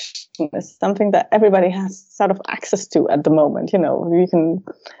subscription is something that everybody has sort of access to at the moment.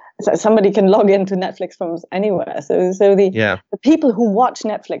 Somebody can log into Netflix films anywhere. So the people who watch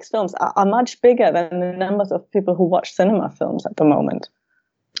Netflix films are much bigger than the numbers of people who watch cinema films at the moment.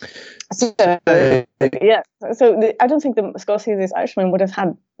 So I don't think the Scorsese's Irishman would have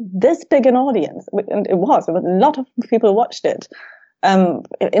had this big an audience, and it was a lot of people watched it in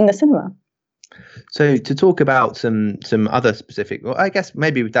the cinema. So to talk about some other specific, well, I guess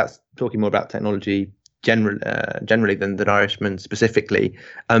maybe that's talking more about technology generally than the Irishman specifically,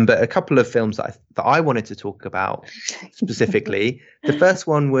 but a couple of films that I wanted to talk about specifically. The first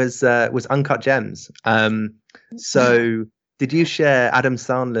one was Uncut Gems. So did you share Adam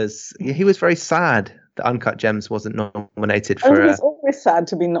Sandler's? He was very sad that Uncut Gems wasn't nominated for. He's always sad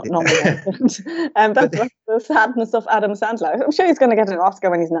to be not nominated, and that's the sadness of Adam Sandler. I'm sure he's going to get an Oscar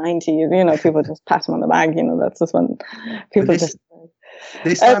when he's 90. People just pat him on the back. That's just when people just.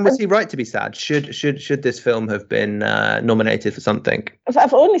 This time, was he right to be sad? Should this film have been nominated for something?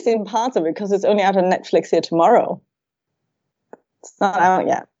 I've only seen parts of it because it's only out on Netflix here tomorrow. It's not out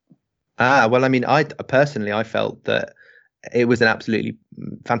yet. Well, I mean, I felt that it was an absolutely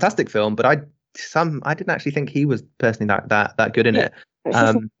fantastic film, but I didn't actually think he was personally that good in it.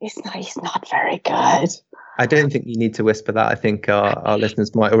 He's not very good. I don't think you need to whisper that. I think our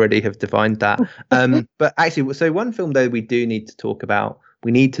listeners might already have divined that. But actually, so one film though we do need to talk about.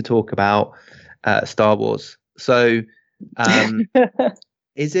 We need to talk about Star Wars. So,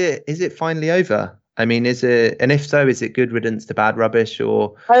 is it finally over? I mean, is it? And if so, is it good riddance to bad rubbish,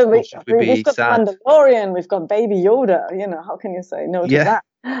 or should we be got sad? Mandalorian, we've got Baby Yoda. How can you say no to that?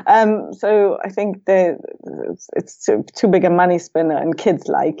 So I think it's too big a money spinner, and kids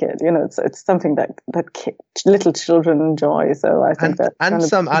like it. It's something that little children enjoy. So I think and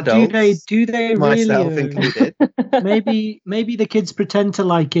some adults. Do they myself really? Included. maybe the kids pretend to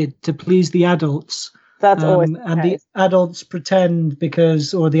like it to please the adults. That's always and the adults pretend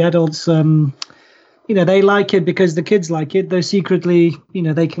the adults they like it because the kids like it. Though secretly,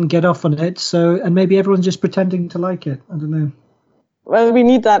 they can get off on it. So, and maybe everyone's just pretending to like it. I don't know. Well, we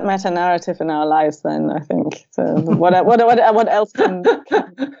need that meta-narrative in our lives then, I think. So what else can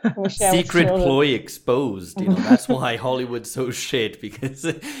we share? Secret ploy exposed. That's why Hollywood's so shit, because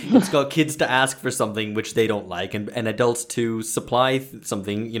it's got kids to ask for something which they don't like, and adults to supply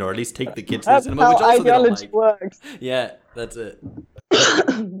something, or at least take the kids to the cinema, which also they don't like. Works. Yeah, that's it.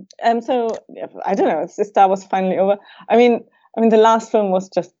 So I don't know. Star Wars finally over. I mean, the last film was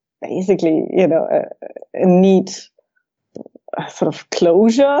just basically, a neat sort of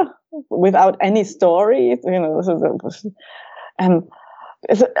closure without any story. I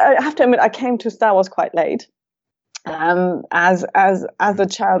have to admit, I came to Star Wars quite late. As a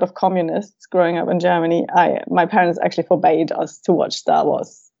child of communists growing up in Germany, my parents actually forbade us to watch Star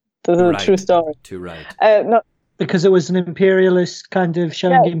Wars. This is a true story. Too right. Because it was an imperialist kind of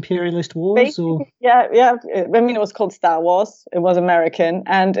showing imperialist wars, or yeah. I mean, it was called Star Wars. It was American,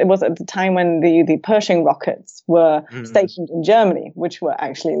 and it was at the time when the Pershing rockets were stationed in Germany, which were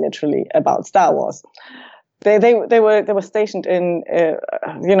actually literally about Star Wars. They were stationed in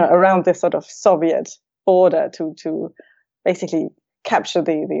around this sort of Soviet border to basically capture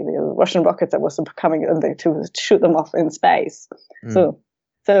the Russian rockets that was coming and to shoot them off in space. So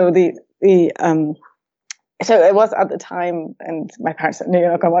it was at the time, and my parents said, "No, you're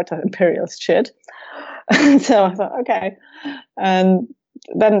not going to watch that imperialist shit." So I thought, okay. And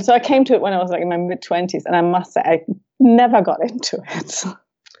then, so I came to it when I was like in my mid-20s, and I must say, I never got into it.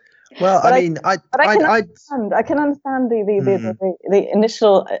 Well, I can understand the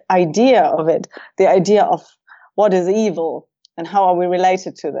initial idea of it, the idea of what is evil and how are we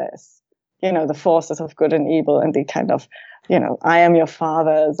related to this. The forces of good and evil, and the kind of, I am your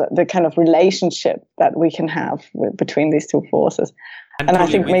father, the kind of relationship that we can have between these two forces. And totally,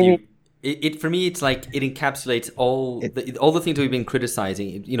 I think maybe it for me, it's like it encapsulates all the things we've been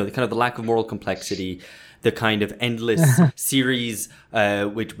criticizing. The kind of the lack of moral complexity, the kind of endless series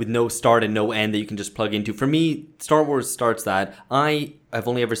with no start and no end that you can just plug into. For me, Star Wars starts that. I've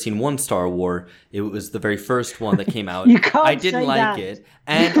only ever seen one Star Wars. It was the very first one that came out. I didn't like it,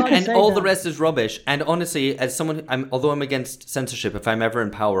 and all the rest is rubbish. And honestly, as someone, although I'm against censorship, if I'm ever in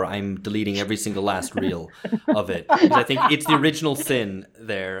power, I'm deleting every single last reel of it, because I think it's the original sin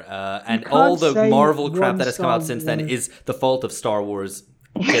there, and all the Marvel crap that has come out since then is the fault of Star Wars.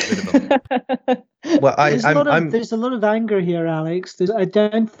 Get rid of them. Well, there's a lot of anger here, Alex. I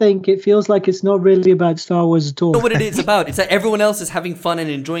don't think it feels like it's not really about Star Wars at all. You know what it is about? It's that everyone else is having fun and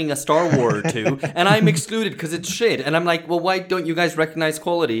enjoying a Star Wars or two, and I'm excluded because it's shit. And I'm like, well, why don't you guys recognize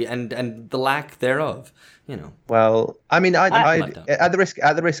quality and the lack thereof? Well, I mean, I at the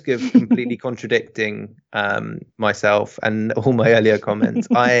risk of completely contradicting myself and all my earlier comments,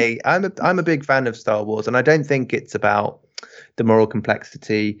 I'm a big fan of Star Wars, and I don't think it's about the moral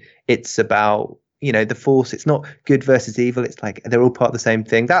complexity. It's about the Force. It's not good versus evil. It's like they're all part of the same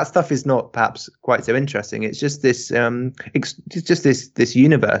thing. That stuff is not perhaps quite so interesting. It's just this this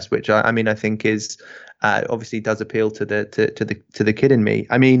universe, which I think is obviously does appeal to the kid in me.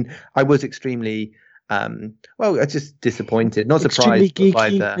 I mean, I was extremely just disappointed, not surprised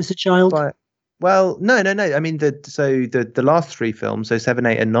by that as a child. Well, no. I mean, the last three films, so 7,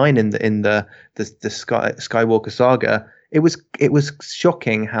 8, and 9 in the Skywalker saga, it was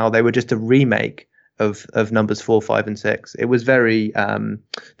shocking how they were just a remake of numbers 4, 5, and 6. It was very the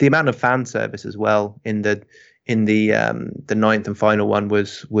amount of fan service as well in the ninth and final one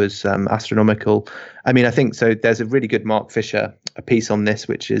was astronomical. I mean, I think so. There's a really good Mark Fisher a piece on this,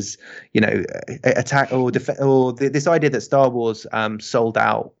 which is attack or this idea that Star Wars sold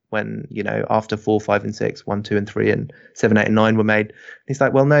out when after 4, 5, and 6, 1, 2, and 3, and 7, 8, and 9 were made. He's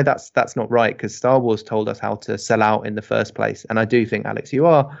like, well, no, that's not right, because Star Wars told us how to sell out in the first place. And I do think, Alex, you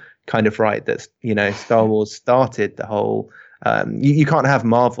are kind of right that Star Wars started the whole. You can't have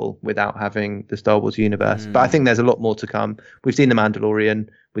Marvel without having the Star Wars universe. But I think there's a lot more to come. We've seen The Mandalorian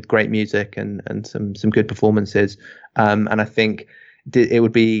with great music and some good performances. And I think it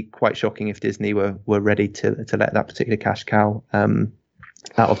would be quite shocking if Disney were ready to let that particular cash cow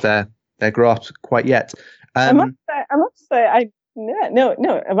out of their grasp quite yet. I must say,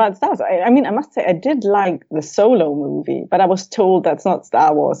 about Star Wars. I mean, I must say I did like the Solo movie, but I was told that's not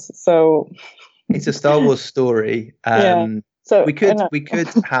Star Wars. So it's a Star Wars story. So we could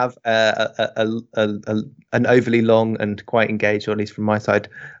have an overly long and quite engaged, or at least from my side,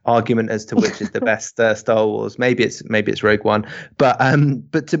 argument as to which is the best Star Wars. Maybe it's Rogue One, but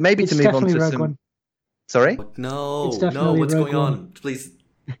to move on to Rogue some. One. Sorry? No, what's going on? Please.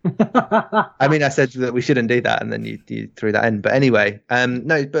 I mean, I said that we shouldn't do that, and then you threw that in. But anyway,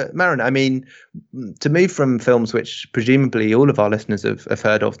 no, but Maren, I mean, to move from films which presumably all of our listeners have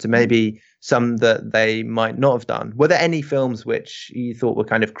heard of to maybe some that they might not have done, were there any films which you thought were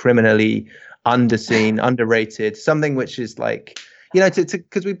kind of criminally underseen, underrated, something which is like,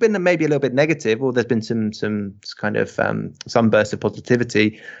 because we've been maybe a little bit negative, or there's been some kind of some burst of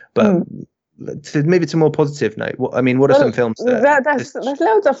positivity, but to maybe to a more positive note, what are some films there's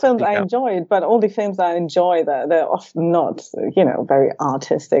loads of films I enjoyed, but all the films I enjoy, they're often not very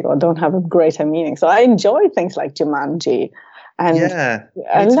artistic or don't have a greater meaning. So I enjoy things like Jumanji, and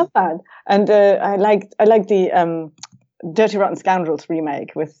I love that. And I like the Dirty Rotten Scoundrels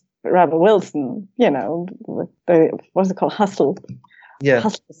remake with Rebel Wilson, with the, what's it called, Hustle.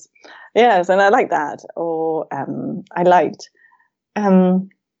 Hustlers. Yes, and I like that. Or I liked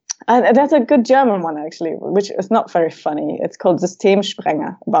and that's a good German one, actually, which is not very funny. It's called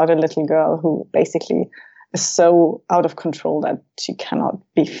Systemsprenger, about a little girl who basically is so out of control that she cannot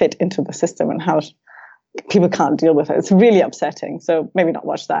be fit into the system, and how people can't deal with it. It's really upsetting. So maybe not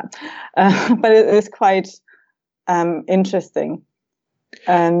watch that, but it is quite interesting.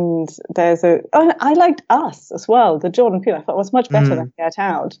 And I liked Us as well. The Jordan Peele I thought was much better than Get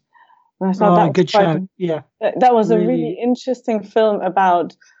Out. And I thought that was good shout. Yeah, that was a really interesting film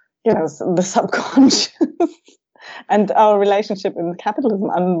about, the subconscious and our relationship in capitalism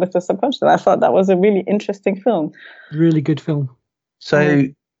and with the subconscious. I thought that was a really interesting film. Really good film. So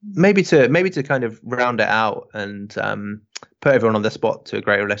maybe to kind of round it out and put everyone on the spot to a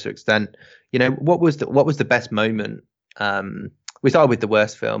greater or lesser extent, what was the best moment? We started with the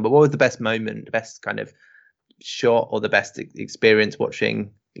worst film, but what was the best moment, the best kind of shot, or the best experience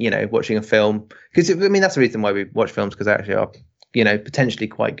watching a film? Because that's the reason why we watch films, because they actually are, potentially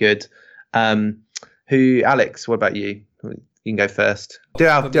quite good. Alex, what about you? You can go first. Do it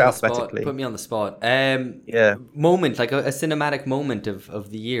alphabetically. Put me on the spot. Moment, like a cinematic moment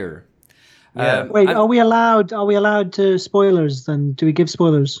of the year. Yeah. Wait, are we allowed to spoilers then? Do we give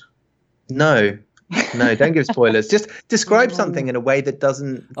spoilers? No, don't give spoilers. Just describe something in a way that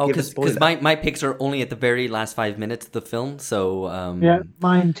doesn't give a spoiler. Because my picks are only at the very last 5 minutes of the film, so... yeah,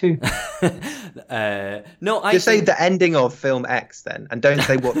 mine too. Just say the ending of film X then, and don't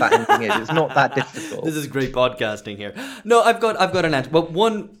say what that ending is. It's not that difficult. This is great podcasting here. No, I've got an answer. Well,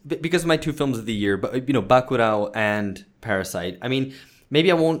 one, because of my two films of the year, but Bacurau and Parasite. I mean,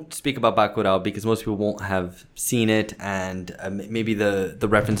 maybe I won't speak about Bacurau because most people won't have seen it, and maybe the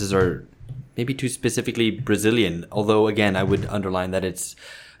references are maybe too specifically Brazilian. Although again, I would underline that it's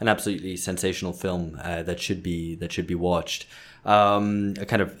an absolutely sensational film that should be watched. Kind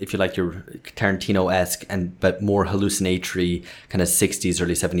of, if you like, your Tarantino-esque but more hallucinatory kind of 60s,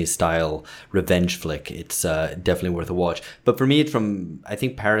 early 70s style revenge flick. It's definitely worth a watch. But for me, it's from, I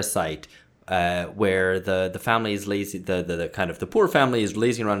think, Parasite, where the family is lazy, the kind of the poor family is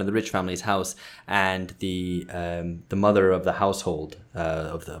lazing around in the rich family's house, and the mother of the household,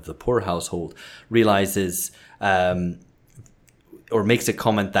 of the poor household, realizes or makes a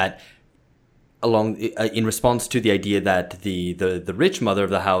comment that in response to the idea that the rich mother of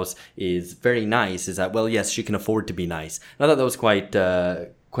the house is very nice, is that, well, yes, she can afford to be nice. And I thought that was quite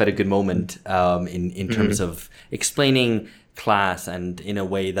a good moment in terms of explaining class, and in a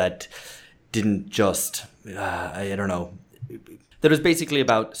way that didn't just, I don't know, that was basically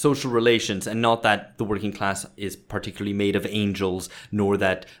about social relations, and not that the working class is particularly made of angels, nor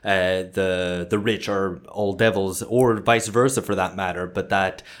that the rich are all devils, or vice versa for that matter, but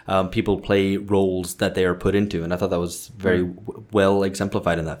that people play roles that they are put into. And I thought that was very well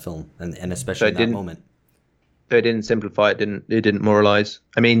exemplified in that film, and especially in that moment. So it didn't simplify, it didn't moralize.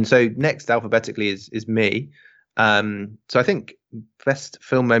 I mean, so next alphabetically is me. So I think best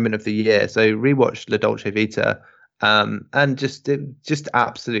film moment of the year. So rewatched La Dolce Vita, and just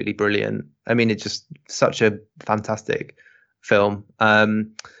absolutely brilliant. I mean, it's just such a fantastic film.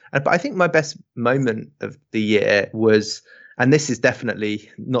 But I think my best moment of the year was, and this is definitely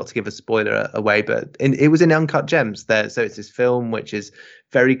not to give a spoiler away, but it was in Uncut Gems there. So it's this film which is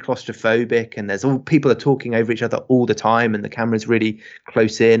very claustrophobic, and there's all people are talking over each other all the time, and the camera's really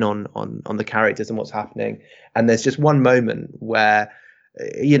close in on the characters and what's happening. And there's just one moment where,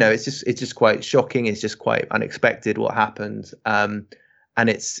 it's just quite shocking. It's just quite unexpected what happened. And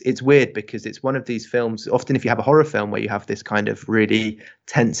it's weird because it's one of these films. Often if you have a horror film where you have this kind of really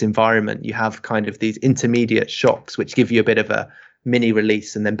tense environment, you have kind of these intermediate shocks which give you a bit of a mini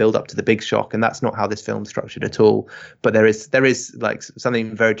release and then build up to the big shock. And that's not how this film's structured at all. But there is like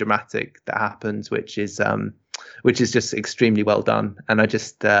something very dramatic that happens, which is just extremely well done. And I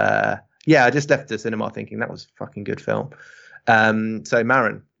just left the cinema thinking that was a fucking good film. So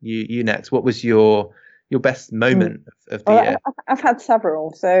Maren, you next. What was your best moment of the year? I've had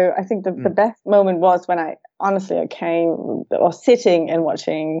several. So I think the best moment was when I was sitting and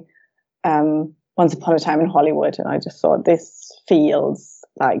watching Once Upon a Time in Hollywood, and I just thought, this feels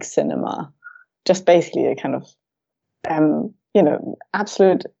like cinema. Just basically a kind of,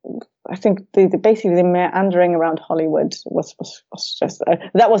 absolute. I think basically the meandering around Hollywood was just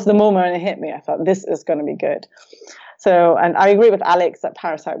that was the moment when it hit me. I thought, this is going to be good. So, and I agree with Alex that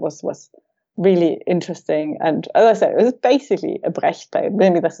Parasite was really interesting, and as I said, it was basically a Brecht play.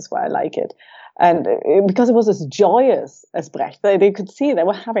 Maybe this is why I like it, and because it was as joyous as Brecht, they could see they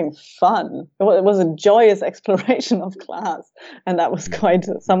were having fun. It was a joyous exploration of class, and that was quite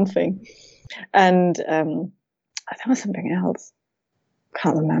something. And there was something else.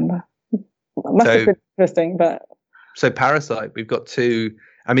 Can't remember. It must have been interesting, but so Parasite, we've got two.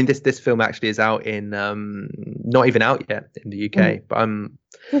 I mean, this film actually is out in not even out yet in the UK, but I'm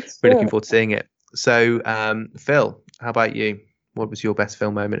really looking forward to seeing it. So, Phil, how about you? What was your best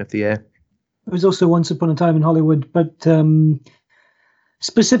film moment of the year? It was also Once Upon a Time in Hollywood, but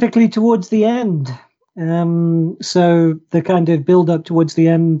specifically towards the end. So the kind of build up towards the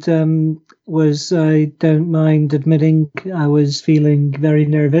end was, I don't mind admitting, I was feeling very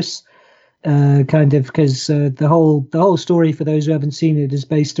nervous, kind of, because the whole story, for those who haven't seen it, is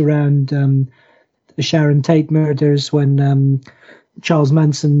based around the Sharon Tate murders, when Charles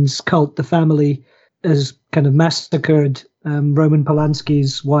Manson's cult, the family, has kind of massacred Roman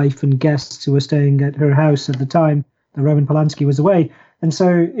Polanski's wife and guests who were staying at her house at the time that Roman Polanski was away. And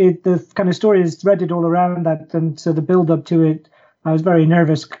so the kind of story is threaded all around that. And so the build up to it, I was very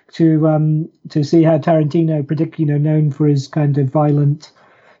nervous to see how Tarantino, particularly known for his kind of violent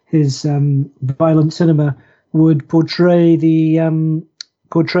cinema, would portray the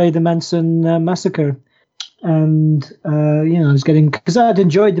Manson massacre. And I was because I'd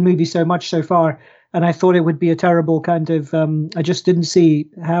enjoyed the movie so much so far, and I thought it would be a terrible kind of. I just didn't see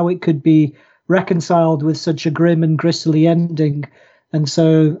how it could be reconciled with such a grim and gristly ending. And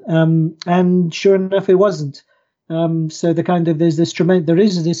so, and sure enough, it wasn't. So there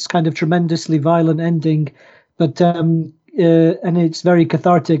is this kind of tremendously violent ending, but and it's very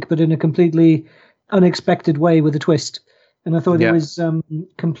cathartic, but in a completely unexpected way with a twist. And I thought it was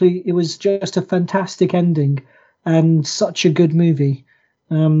complete. It was just a fantastic ending, and such a good movie.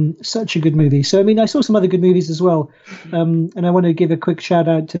 Such a good movie. So, I mean, I saw some other good movies as well. And I want to give a quick shout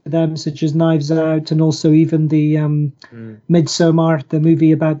out to them, such as Knives Out, and also even the Midsommar, the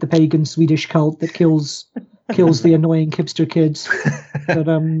movie about the pagan Swedish cult that kills the annoying hipster kids. But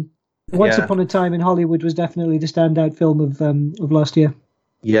Once Upon a Time in Hollywood was definitely the standout film of last year.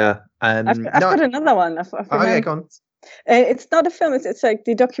 Yeah. I've got another one. Go on. It's not a film. It's like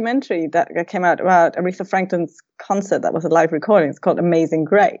the documentary that came out about Aretha Franklin's concert that was a live recording. It's called Amazing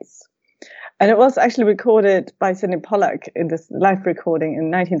Grace. And it was actually recorded by Sidney Pollack in this live recording in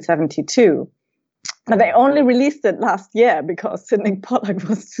 1972. And they only released it last year because Sidney Pollack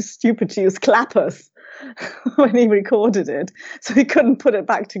was too stupid to use clappers when he recorded it. So he couldn't put it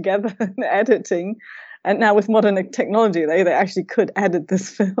back together in editing. And now with modern technology, they actually could edit this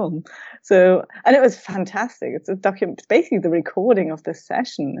film. So, and it was fantastic. It's basically the recording of this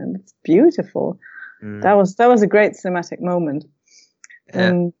session, and it's beautiful. That was a great cinematic moment.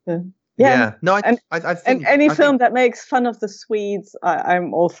 And No, I think any film that makes fun of the Swedes,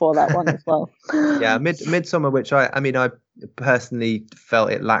 I'm all for that one as well. Yeah, Midsommar, which I personally felt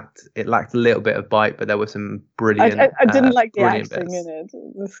it lacked a little bit of bite, but there was some brilliant. I didn't like the acting bits in it.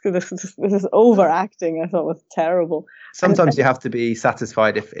 This is overacting. I thought was terrible. Sometimes you have to be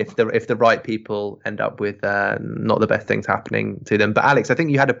satisfied if the right people end up with not the best things happening to them. But Alex, I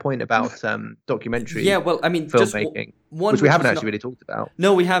think you had a point about documentary. Yeah, well, I mean, filmmaking, which we haven't actually really talked about.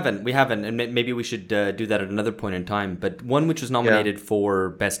 No, we haven't, and maybe we should do that at another point in time. But one which was nominated for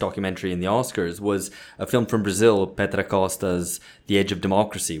best documentary in the Oscars was a film from Brazil, Petra Costa's The Edge of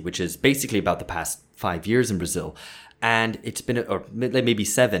Democracy, which is basically about the past 5 years in Brazil. And it's been, or maybe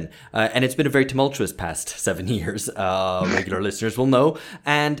 7, and it's been a very tumultuous past 7 years, regular listeners will know.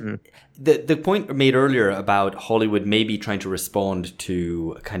 And the point made earlier about Hollywood maybe trying to respond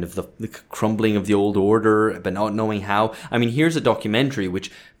to kind of the crumbling of the old order, but not knowing how. I mean, here's a documentary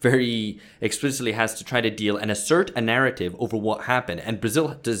which very explicitly has to try to deal and assert a narrative over what happened. And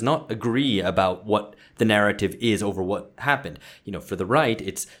Brazil does not agree about what the narrative is over what happened. For the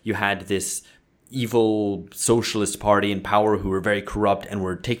right, you had this evil socialist party in power who were very corrupt and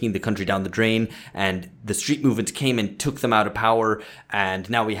were taking the country down the drain, and the street movements came and took them out of power, and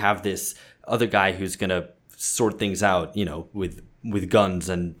now we have this other guy who's gonna sort things out, with guns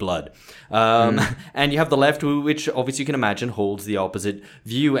and blood. And you have the left, which obviously you can imagine holds the opposite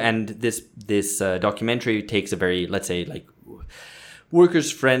view, and this documentary takes a very, let's say, like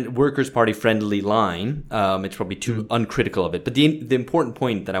Workers' Party friendly line. It's probably too uncritical of it. But the important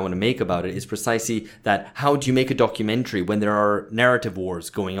point that I want to make about it is precisely that how do you make a documentary when there are narrative wars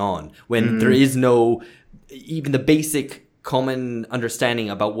going on, when there is no even the basic common understanding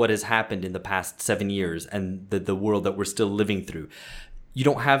about what has happened in the past 7 years and the world that we're still living through. You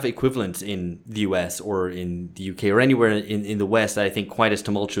don't have equivalents in the US or in the UK or anywhere in the West, I think, quite as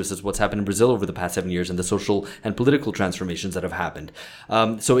tumultuous as what's happened in Brazil over the past 7 years and the social and political transformations that have happened.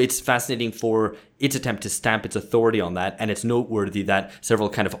 So it's fascinating for its attempt to stamp its authority on that. And it's noteworthy that several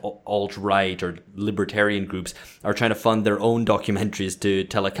kind of alt-right or libertarian groups are trying to fund their own documentaries to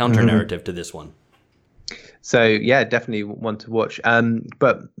tell a counter-narrative to this one. So, yeah, definitely one to watch.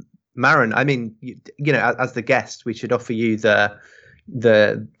 But Maren, I mean, as the guest, we should offer you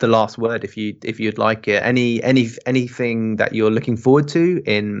the last word, if you'd like it. Anything that you're looking forward to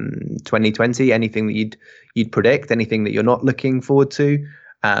in 2020? Anything that you'd predict? Anything that you're not looking forward to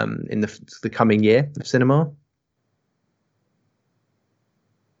in the coming year of cinema?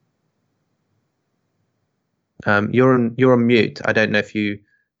 You're on mute. I don't know if you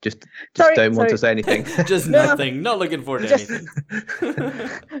just don't want to say anything. Just nothing. Not looking forward to anything.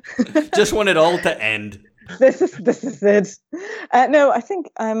 Just want it all to end. This is it. No, I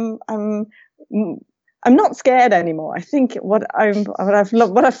think I'm not scared anymore. I think what have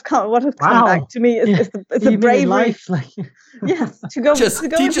come back to me is the bravery. Life, yes, to go just to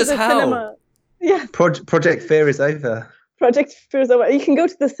go teach to us the how. Cinema. Yes. Project Fear is over. Project Fear is over. You can go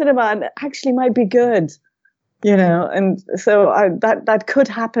to the cinema and it actually might be good, and so that could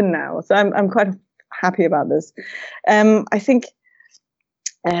happen now. So I'm quite happy about this. I think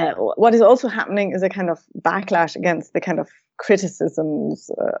what is also happening is a kind of backlash against the kind of criticisms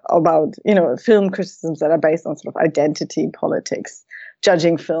about, film criticisms that are based on sort of identity politics,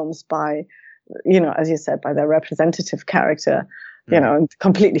 judging films by, as you said, by their representative character, and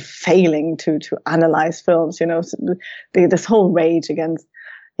completely failing to analyze films. This whole rage against,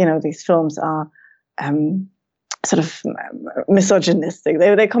 these films are sort of misogynistic.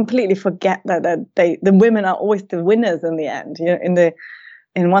 They completely forget that the women are always the winners in the end.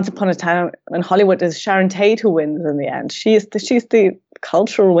 In Once Upon a Time in Hollywood, is Sharon Tate who wins in the end. She's the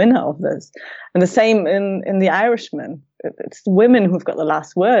cultural winner of this. And the same in The Irishman. It's the women who've got the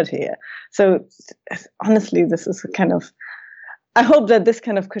last word here. So honestly, this is kind of, I hope that this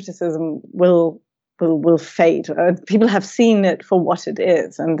kind of criticism will fade. People have seen it for what it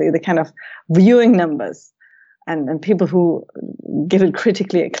is, and the kind of viewing numbers and people who give it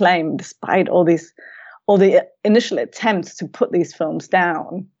critically acclaim, despite all the initial attempts to put these films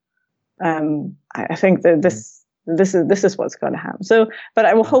down. I think that this is what's going to happen. So, but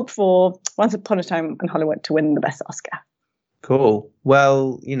I will hope for Once Upon a Time in Hollywood to win the best Oscar. Cool.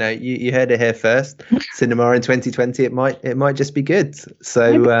 Well, you heard it here first. Cinema in 2020, it might just be good.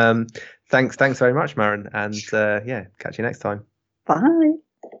 So, thanks very much, Maren, and catch you next time. Bye.